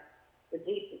 the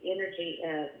deep energy,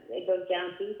 it goes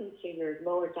down deep into your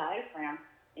lower diaphragm,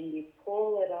 and you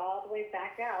pull it all the way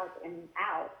back out and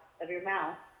out of your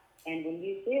mouth. And when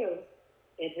you do,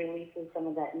 it releases some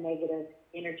of that negative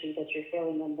energy that you're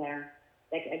feeling in there.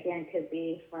 That, again, could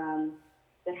be from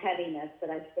the heaviness that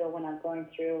I feel when I'm going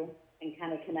through and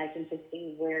kind of connecting to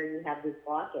see where you have this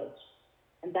blockage.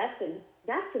 And that's in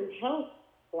health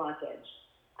blockage.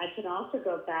 I can also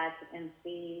go back and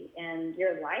see in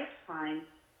your lifetime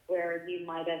where you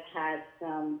might have had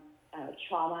some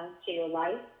trauma to your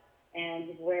life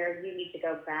and where you need to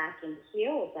go back and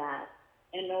heal that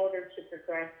in order to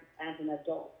progress as an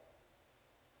adult.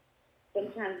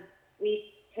 Sometimes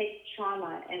we take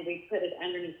trauma and we put it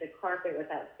underneath the carpet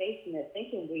without facing it,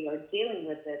 thinking we are dealing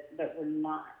with it, but we're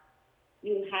not.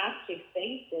 You have to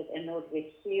face it in order to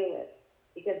heal it,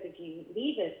 because if you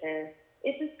leave it there,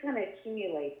 it just kind of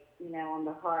accumulates, on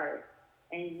the heart,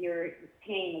 and your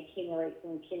pain accumulates,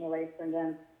 and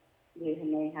then you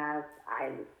may have,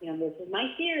 this is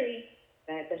my theory,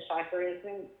 that the chakra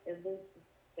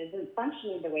isn't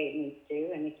functioning the way it needs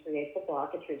to, and it creates a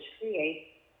blockage, which creates,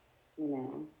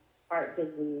 heart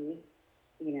disease,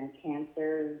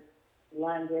 cancer,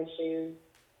 lung issues,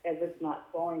 as it's not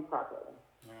flowing properly.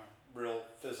 Yeah, real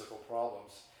physical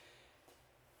problems.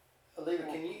 Aleva,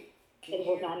 can it you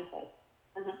will manifest.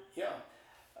 Uh-huh. Yeah.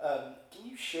 Can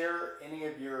you share any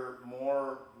of your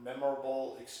more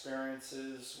memorable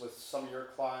experiences with some of your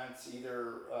clients,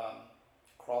 either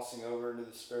crossing over into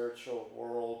the spiritual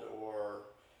world or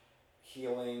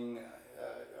healing?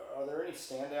 Are there any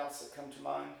standouts that come to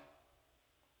mind?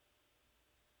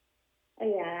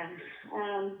 Yeah.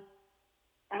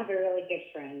 I have a really good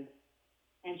friend,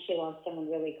 and she lost someone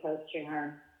really close to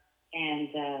her. And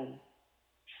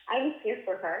I was here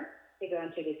for her to go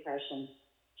into depression.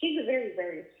 She's a very,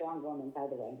 very strong woman, by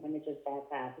the way. Let me just add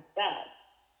that. But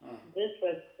this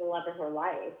was the love of her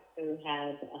life who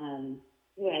had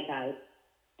died.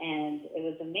 And it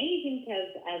was amazing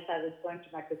because as I was going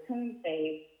through my cocoon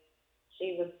phase,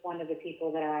 she was one of the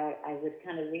people that I would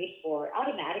kind of reach for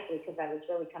automatically because I was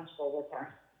really comfortable with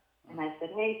her. And I said,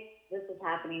 hey, this is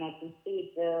happening. I can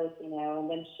see this, and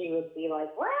then she would be like,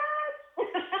 what?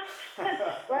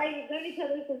 Right, you've known each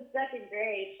other since second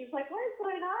grade. She's like, what is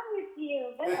going on with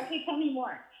you? But, okay, tell me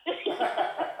more.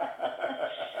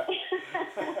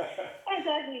 And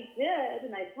as we did,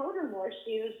 and I told her more,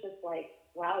 she was just like,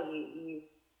 wow, you've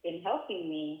been helping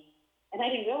me. And I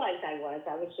didn't realize I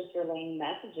was just relaying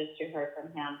messages to her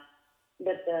from him.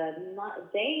 But the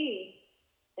day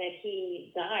that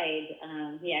he died,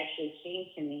 he actually came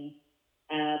to me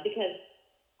because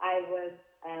I was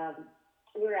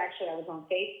I was on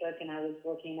Facebook and I was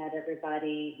looking at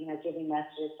everybody, giving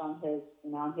messages on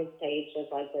his page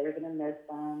of like they're going to miss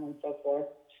them and so forth.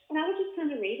 And I was just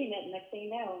kind of reading it, and next thing you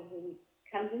know, he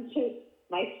comes into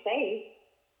my space,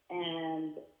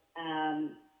 and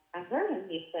I heard him.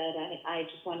 He said, I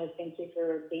just want to thank you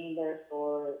for being there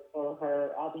for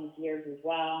her all these years as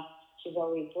well. She's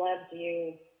always loved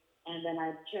you. And then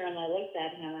I turned and I looked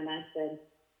at him and I said,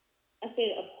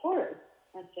 of course.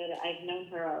 I said, I've known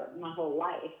her my whole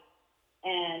life.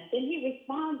 And then he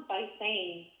responds by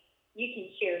saying, you can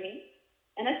hear me.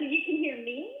 And I said, you can hear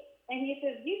me? And he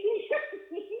says, you can hear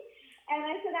me? And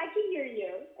I said, I can hear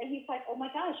you. And he's like, oh my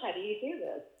gosh, how do you do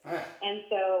this? And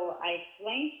so I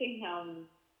explained to him,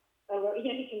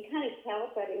 you can kind of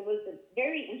tell, but it was a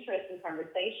very interesting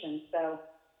conversation. So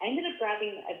I ended up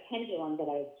grabbing a pendulum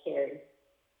that I carried.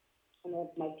 And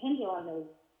my pendulum is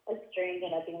a string,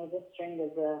 and I think it was a string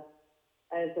as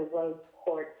a rose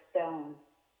quartz stone.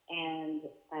 And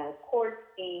quartz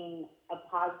being a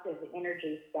positive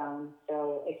energy stone,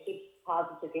 so it keeps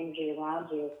positive energy around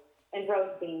you, and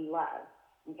rose being love,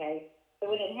 okay? So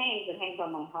when it hangs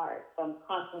on my heart. So I'm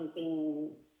constantly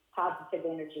being positive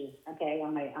energy, okay,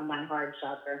 on my heart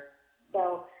chakra.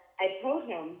 So I told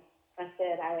him, I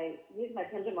said, I use my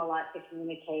pendulum a lot to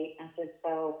communicate. I said,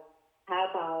 so how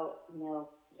about,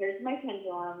 here's my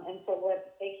pendulum. And so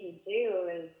what they can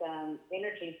do is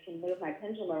energies can move my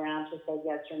pendulum around to say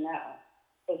yes or no.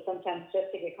 So sometimes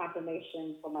just to get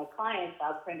confirmation for my clients,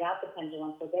 I'll print out the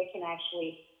pendulum so they can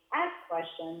actually ask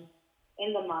questions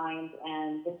in the mind,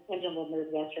 and this pendulum will move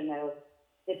yes or no,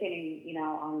 depending,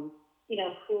 on,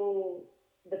 who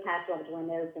the past loved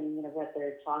windows and, what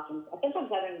they're talking. Sometimes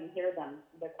I don't even hear them,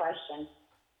 the question,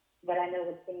 but I know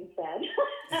what's being said.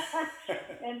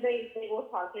 And they will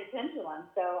talk their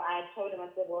pendulum. So I told him, I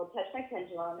said, well, touch my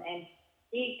pendulum. And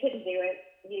he couldn't do it.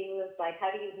 He was like,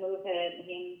 how do you move it?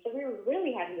 And so we were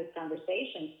really having this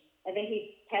conversation. And then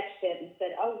he touched it and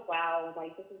said, oh, wow,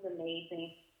 like, this is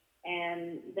amazing.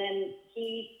 And then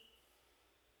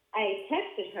I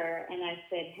texted her and I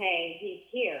said, hey, he's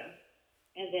here.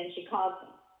 And then she called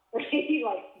him. Right?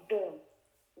 Like, boom.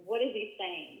 What is he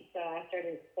saying? So I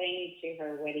started explaining to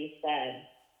her what he said.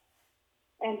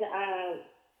 And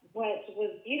what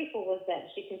was beautiful was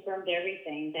that she confirmed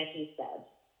everything that he said.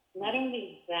 Not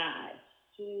only that,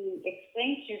 he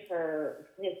explained to her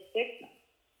his sickness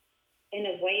in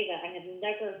a way that I had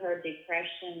never heard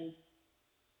depression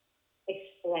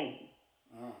explained.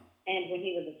 Oh. And when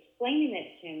he was explaining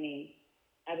it to me,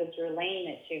 I was relaying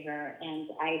it to her, and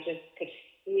I just could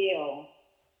feel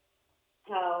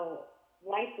how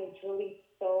life was really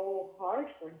so hard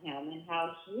for him and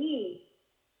how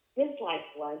his life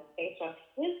was based off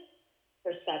his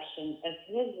perception of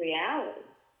his reality.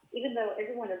 Even though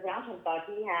everyone around him thought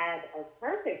he had a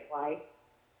perfect life,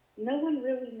 no one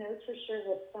really knows for sure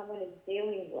what someone is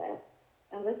dealing with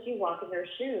unless you walk in their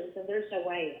shoes, and there's no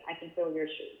way I can fill your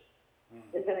shoes.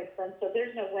 Does that make sense? So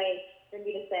there's no way for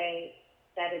me to say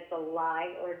that it's a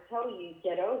lie or tell you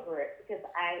get over it, because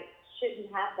I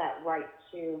shouldn't have that right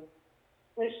to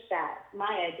push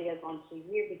my ideas onto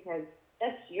you, because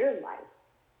that's your life.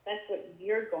 That's what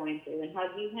you're going through, and how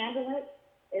you handle it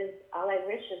is all I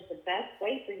wish is the best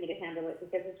way for you to handle it,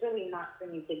 because it's really not for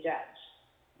me to judge.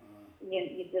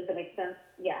 Does that make sense?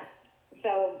 Yeah.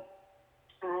 So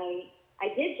I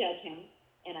did judge him,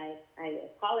 and I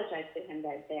apologized to him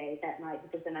that night,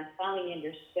 because then I finally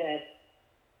understood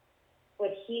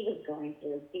what he was going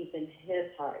through deep in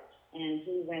his heart. And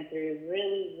he went through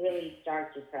really, really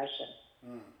dark depression.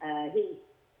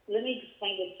 Let me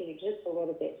explain it to you just a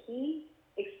little bit. He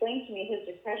explained to me his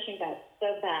depression got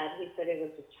so bad, he said it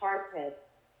was a tar pit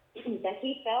that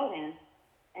he fell in,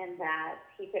 and that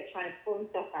he kept trying to pull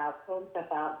himself out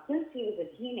since he was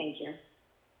a teenager.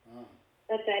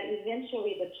 But that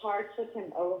eventually the tar took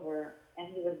him over,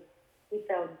 and he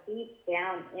fell deep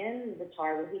down in the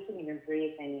tar where he couldn't even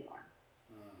breathe anymore.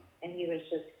 And he was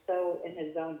just so in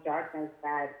his own darkness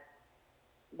that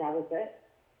was it.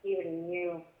 He already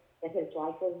knew that his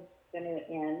life was going to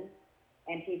end,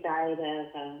 and he died of,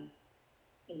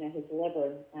 his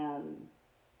liver.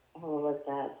 What was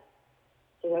that?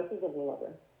 Cirrhosis of the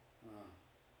liver.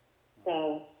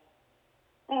 So,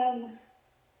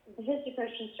 his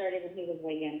depression started when he was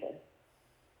way younger.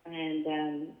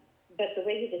 And, but the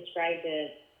way he described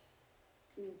it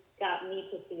got me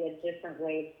to see a different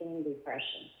way of seeing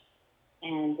depression.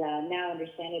 And now I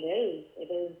understand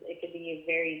it could be a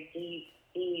very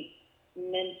deep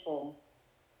mental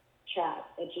trap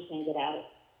that you can't get out of.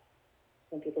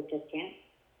 Some people just can't.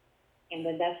 And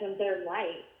then that's when their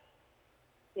light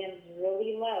seems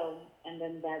really low, and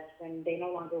then that's when they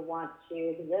no longer want to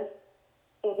exist.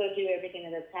 So they'll do everything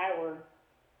in their power,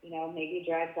 maybe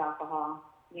drugs, alcohol,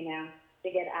 to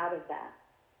get out of that.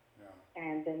 Yeah.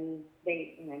 And then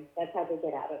that's how they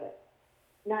get out of it.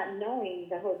 Not knowing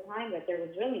the whole time that there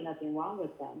was really nothing wrong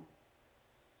with them.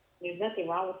 There's nothing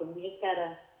wrong with them. You just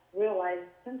gotta realize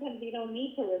sometimes you don't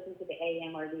need to listen to the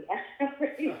AM or the FM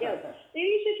radio. Maybe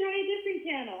you should try a different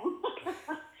channel.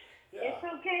 Yeah. It's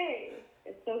okay.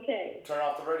 It's okay. Turn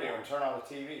off the radio and turn on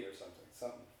the TV or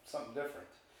something different.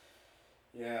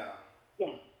 Yeah.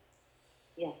 Yeah.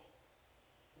 Yeah.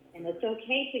 And it's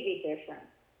okay to be different.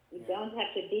 You don't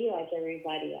have to be like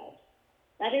everybody else.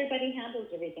 Not everybody handles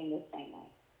everything the same way.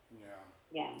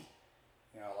 Yeah.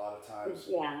 A lot of times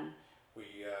we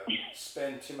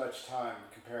spend too much time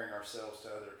comparing ourselves to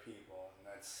other people, and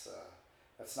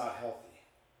that's not healthy.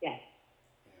 Yeah.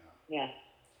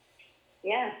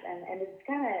 Yes, and it's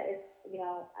kind of,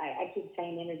 I keep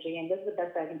saying energy, and this is the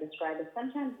best I can describe it.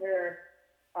 Sometimes there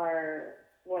are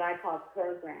what I call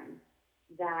programs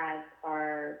that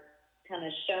are kind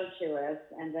of shown to us,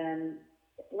 and then,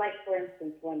 like, for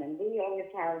instance, women, we always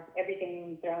have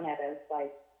everything thrown at us,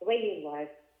 like the way you look,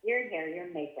 your hair, your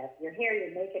makeup, your hair,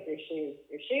 your makeup, your shoes,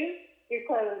 your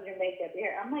clothes, your makeup, your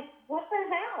hair. I'm like, what the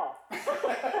hell?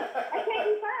 I can't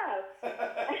keep up.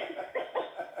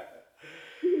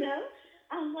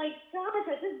 I'm like, gosh,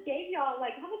 I just gave y'all,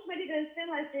 like, how much money did I spend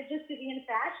last year just to be in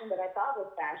fashion that I thought was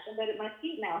fashion, but my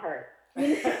feet now hurt.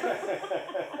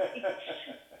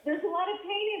 There's a lot of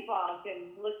pain involved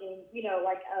in looking,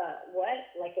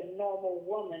 like a normal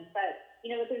woman. But,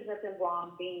 there's nothing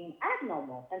wrong being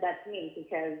abnormal. And that's me,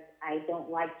 because I don't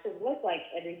like to look like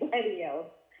everybody else.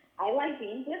 I like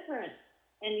being different.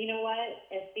 And you know what?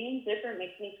 If being different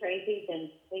makes me crazy, then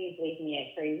please leave me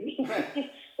at crazy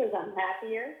because I'm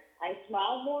happier. I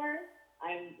smile more.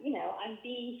 I'm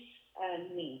being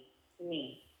me.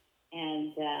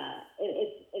 And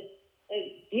it's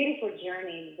a beautiful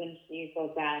journey when you go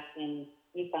back and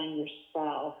you find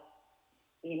yourself.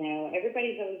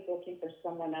 Everybody's always looking for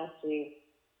someone else to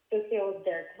fulfill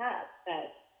their cup,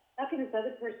 but how can this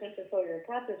other person fulfill your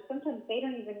cup if sometimes they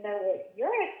don't even know what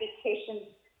your expectations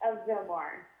of them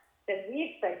are? Because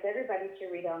we expect everybody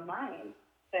to read our minds,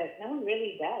 but no one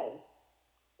really does,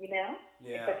 Yeah.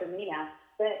 except for me now.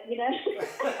 But,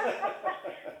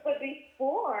 but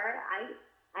before,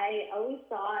 I always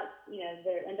thought,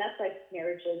 and that's like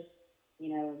marriages,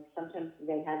 sometimes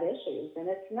they have issues, and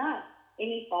it's not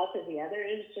any fault of the other,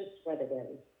 it's just what it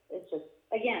is. It's just,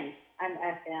 again, I'm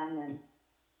FM, and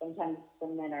sometimes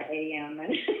some men are AM,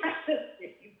 and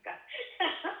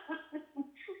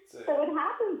so what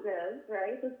happens is,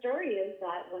 right, the story is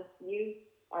that once you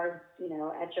are,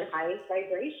 at your highest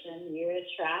vibration, you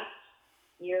attract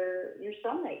your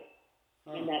soulmate.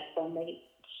 And that soulmate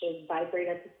should vibrate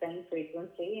at the same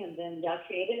frequency, and then y'all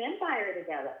create an empire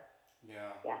together.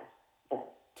 Yeah. Yes.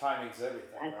 But timing's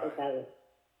everything, right? That was,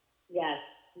 yes.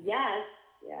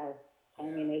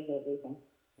 Timing is everything.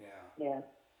 Yeah.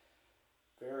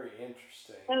 Very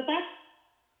interesting. So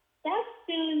that's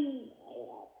been.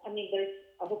 There's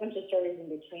a whole bunch of stories in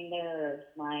between there. Of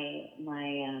my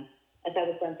as I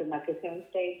was going through my cocoon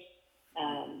stage,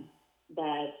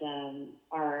 that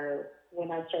are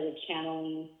when I started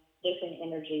channeling different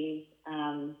energies.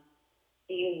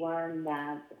 You learn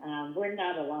that we're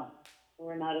not alone.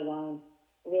 We're not alone.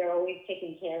 We're always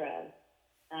taken care of.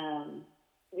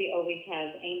 We always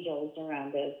have angels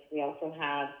around us. We also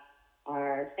have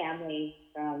our families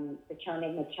from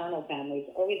paternal, maternal families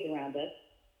always around us.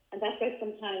 And that's why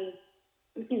sometimes,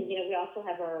 we also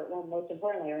have most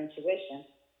importantly, our intuition.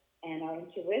 And our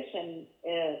intuition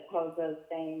tells us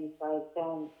things like,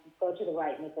 don't go to the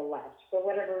right, make a left. For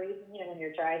whatever reason, when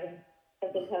you're driving,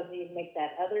 something tells you to make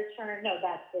that other turn. No,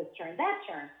 that's this turn, that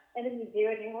turn. And then you do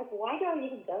it, and you're like, why do I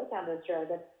even go down this road?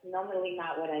 That's normally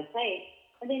not what I take.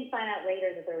 And then you find out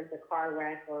later that there was a car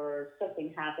wreck or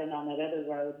something happened on that other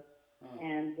road.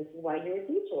 And this is why you were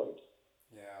detoured.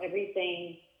 Yeah.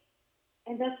 Everything.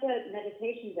 And that's what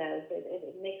meditation does.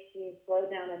 It makes you slow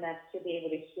down enough to be able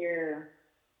to hear,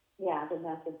 the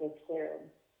messages clearly.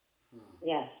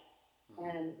 Yes.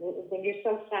 And when you're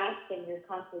so fast and you're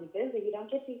constantly busy, you don't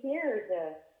get to hear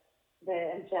the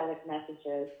angelic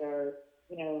messages or,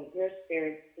 your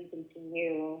spirit speaking to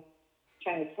you,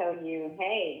 trying to tell you,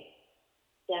 hey,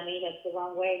 dummy, that's the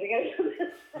wrong way. We got to do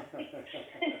this way.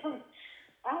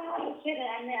 Oh, shit,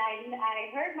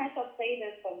 I heard myself say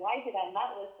this, but why did I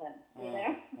not listen,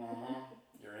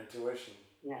 Your intuition.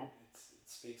 Yeah. It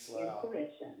speaks loud.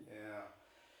 Intuition.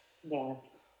 Yeah.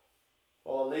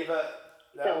 Well, Oliva,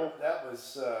 that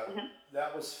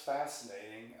was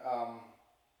fascinating.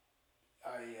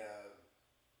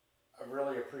 I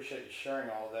really appreciate you sharing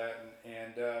all of that,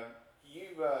 and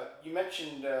you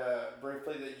mentioned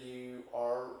briefly that you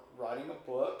are writing a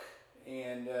book,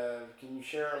 and can you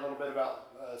share a little bit about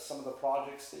some of the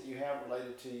projects that you have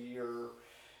related to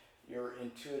your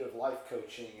intuitive life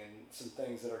coaching and some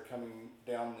things that are coming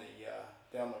down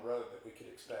the road that we could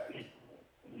expect?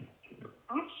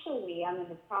 Actually, I'm in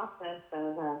the process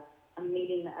of I'm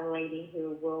meeting a lady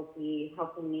who will be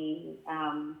helping me.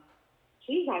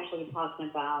 She's actually talking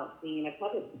about being a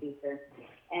public speaker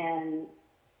and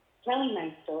telling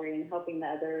my story and helping the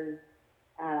others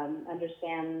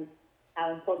understand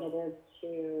how important it is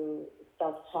to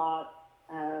self-talk,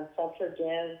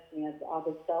 self-forgive, all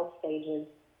the self stages,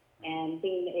 and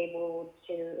being able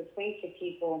to explain to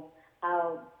people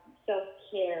how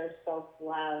self-care,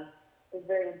 self-love is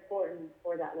very important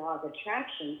for that law of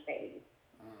attraction phase.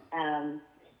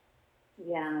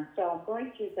 So I'm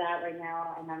going through that right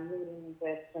now, and I'm meeting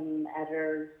with some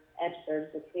editors,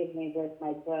 with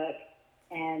my book.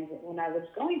 And when I was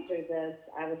going through this,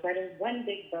 I was writing one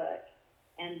big book,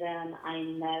 and then I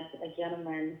met a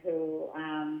gentleman who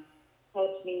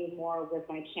helped me more with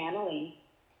my channeling.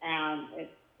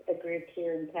 It's a group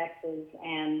here in Texas,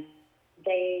 and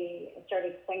they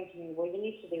started explaining to me, well, you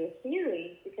need to do a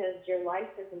series because your life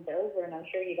isn't over, and I'm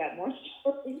sure you got more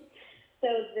stories. So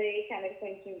they kind of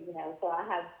explained to me, so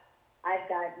I've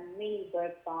got many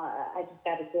books on, I just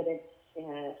got to get it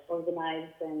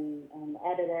organized and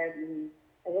edited, and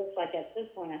it looks like at this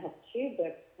point I have 2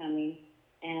 books coming,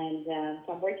 and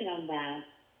so I'm working on that,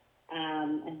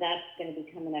 and that's going to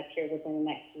be coming up here within the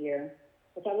next year.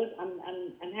 So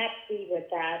I'm happy with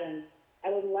that, and I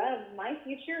would love, my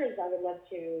future is I would love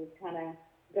to kind of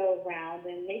go around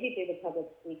and maybe do the public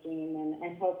speaking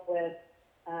and help with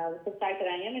the fact that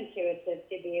I am intuitive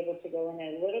to be able to go in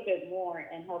a little bit more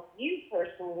and help you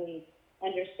personally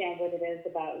understand what it is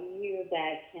about you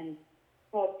that can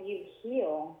help you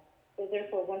heal. So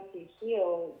therefore, once you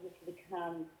heal, you can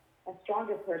become a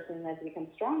stronger person. And as you become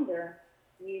stronger,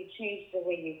 you change the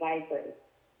way you vibrate.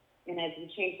 And as you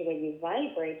change the way you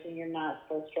vibrate and you're not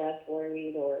so stressed,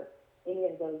 worried, or any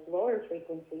of those lower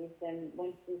frequencies, then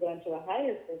once you go into a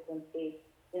higher frequency,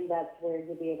 then that's where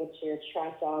you'll be able to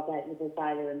attract all that you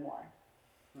desire and more.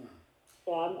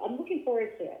 So I'm looking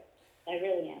forward to it. I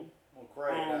really am. Well,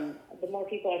 great. The more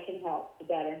people I can help, the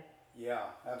better.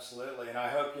 Yeah, absolutely. And I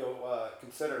hope you'll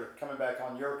consider coming back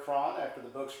on Your Cron after the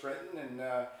book's written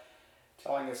and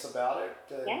telling us about it.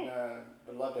 And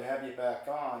would love to have you back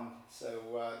on. So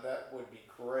that would be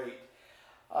great.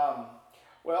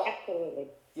 Well, absolutely.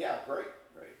 Yeah, great.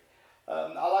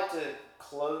 I like to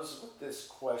close with this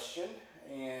question.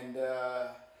 And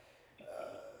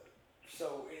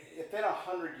so if in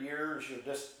 100 years your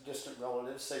distant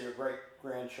relatives, say your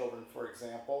great-grandchildren, for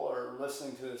example, are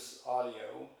listening to this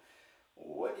audio,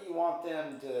 what do you want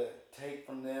them to take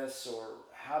from this, or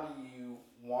how do you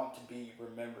want to be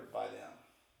remembered by them?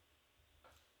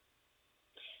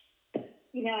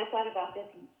 You know, I thought about this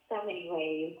in so many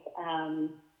ways. I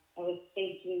was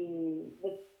thinking,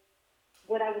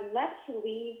 what I would love to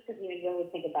leave, because you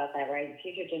always think about that, right?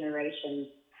 Future generations.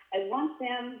 I want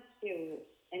them to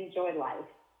enjoy life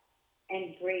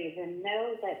and breathe and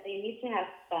know that they need to have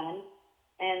fun.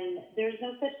 And there's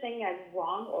no such thing as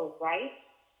wrong or right.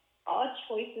 All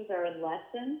choices are a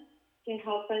lesson to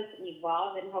help us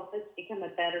evolve and help us become a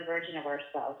better version of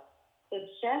ourselves. So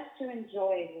just to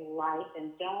enjoy life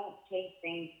and don't take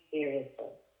things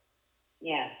seriously.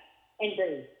 Yeah.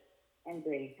 And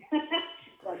breathe.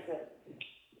 That's it.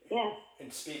 Yeah.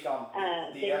 And speak on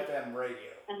the FM radio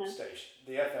station.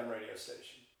 The FM radio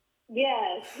station.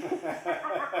 Yes.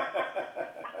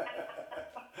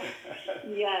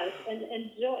 Yes. And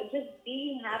enjoy, just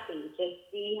be happy.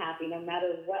 Just be happy, no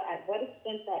matter at what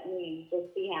extent that means.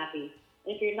 Just be happy.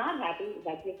 If you're not happy,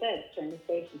 like you said, turn the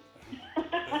station.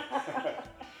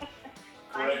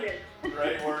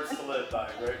 Great words to live by.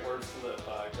 Great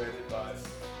advice.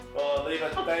 Well, Aleva,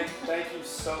 thank you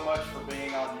so much for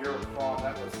being on Your Cron.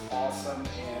 That was awesome,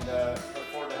 and look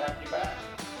forward to having you back.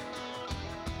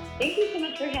 Thank you so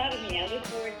much for having me. I look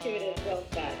forward to it as well,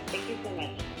 Scott. Thank you so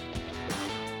much.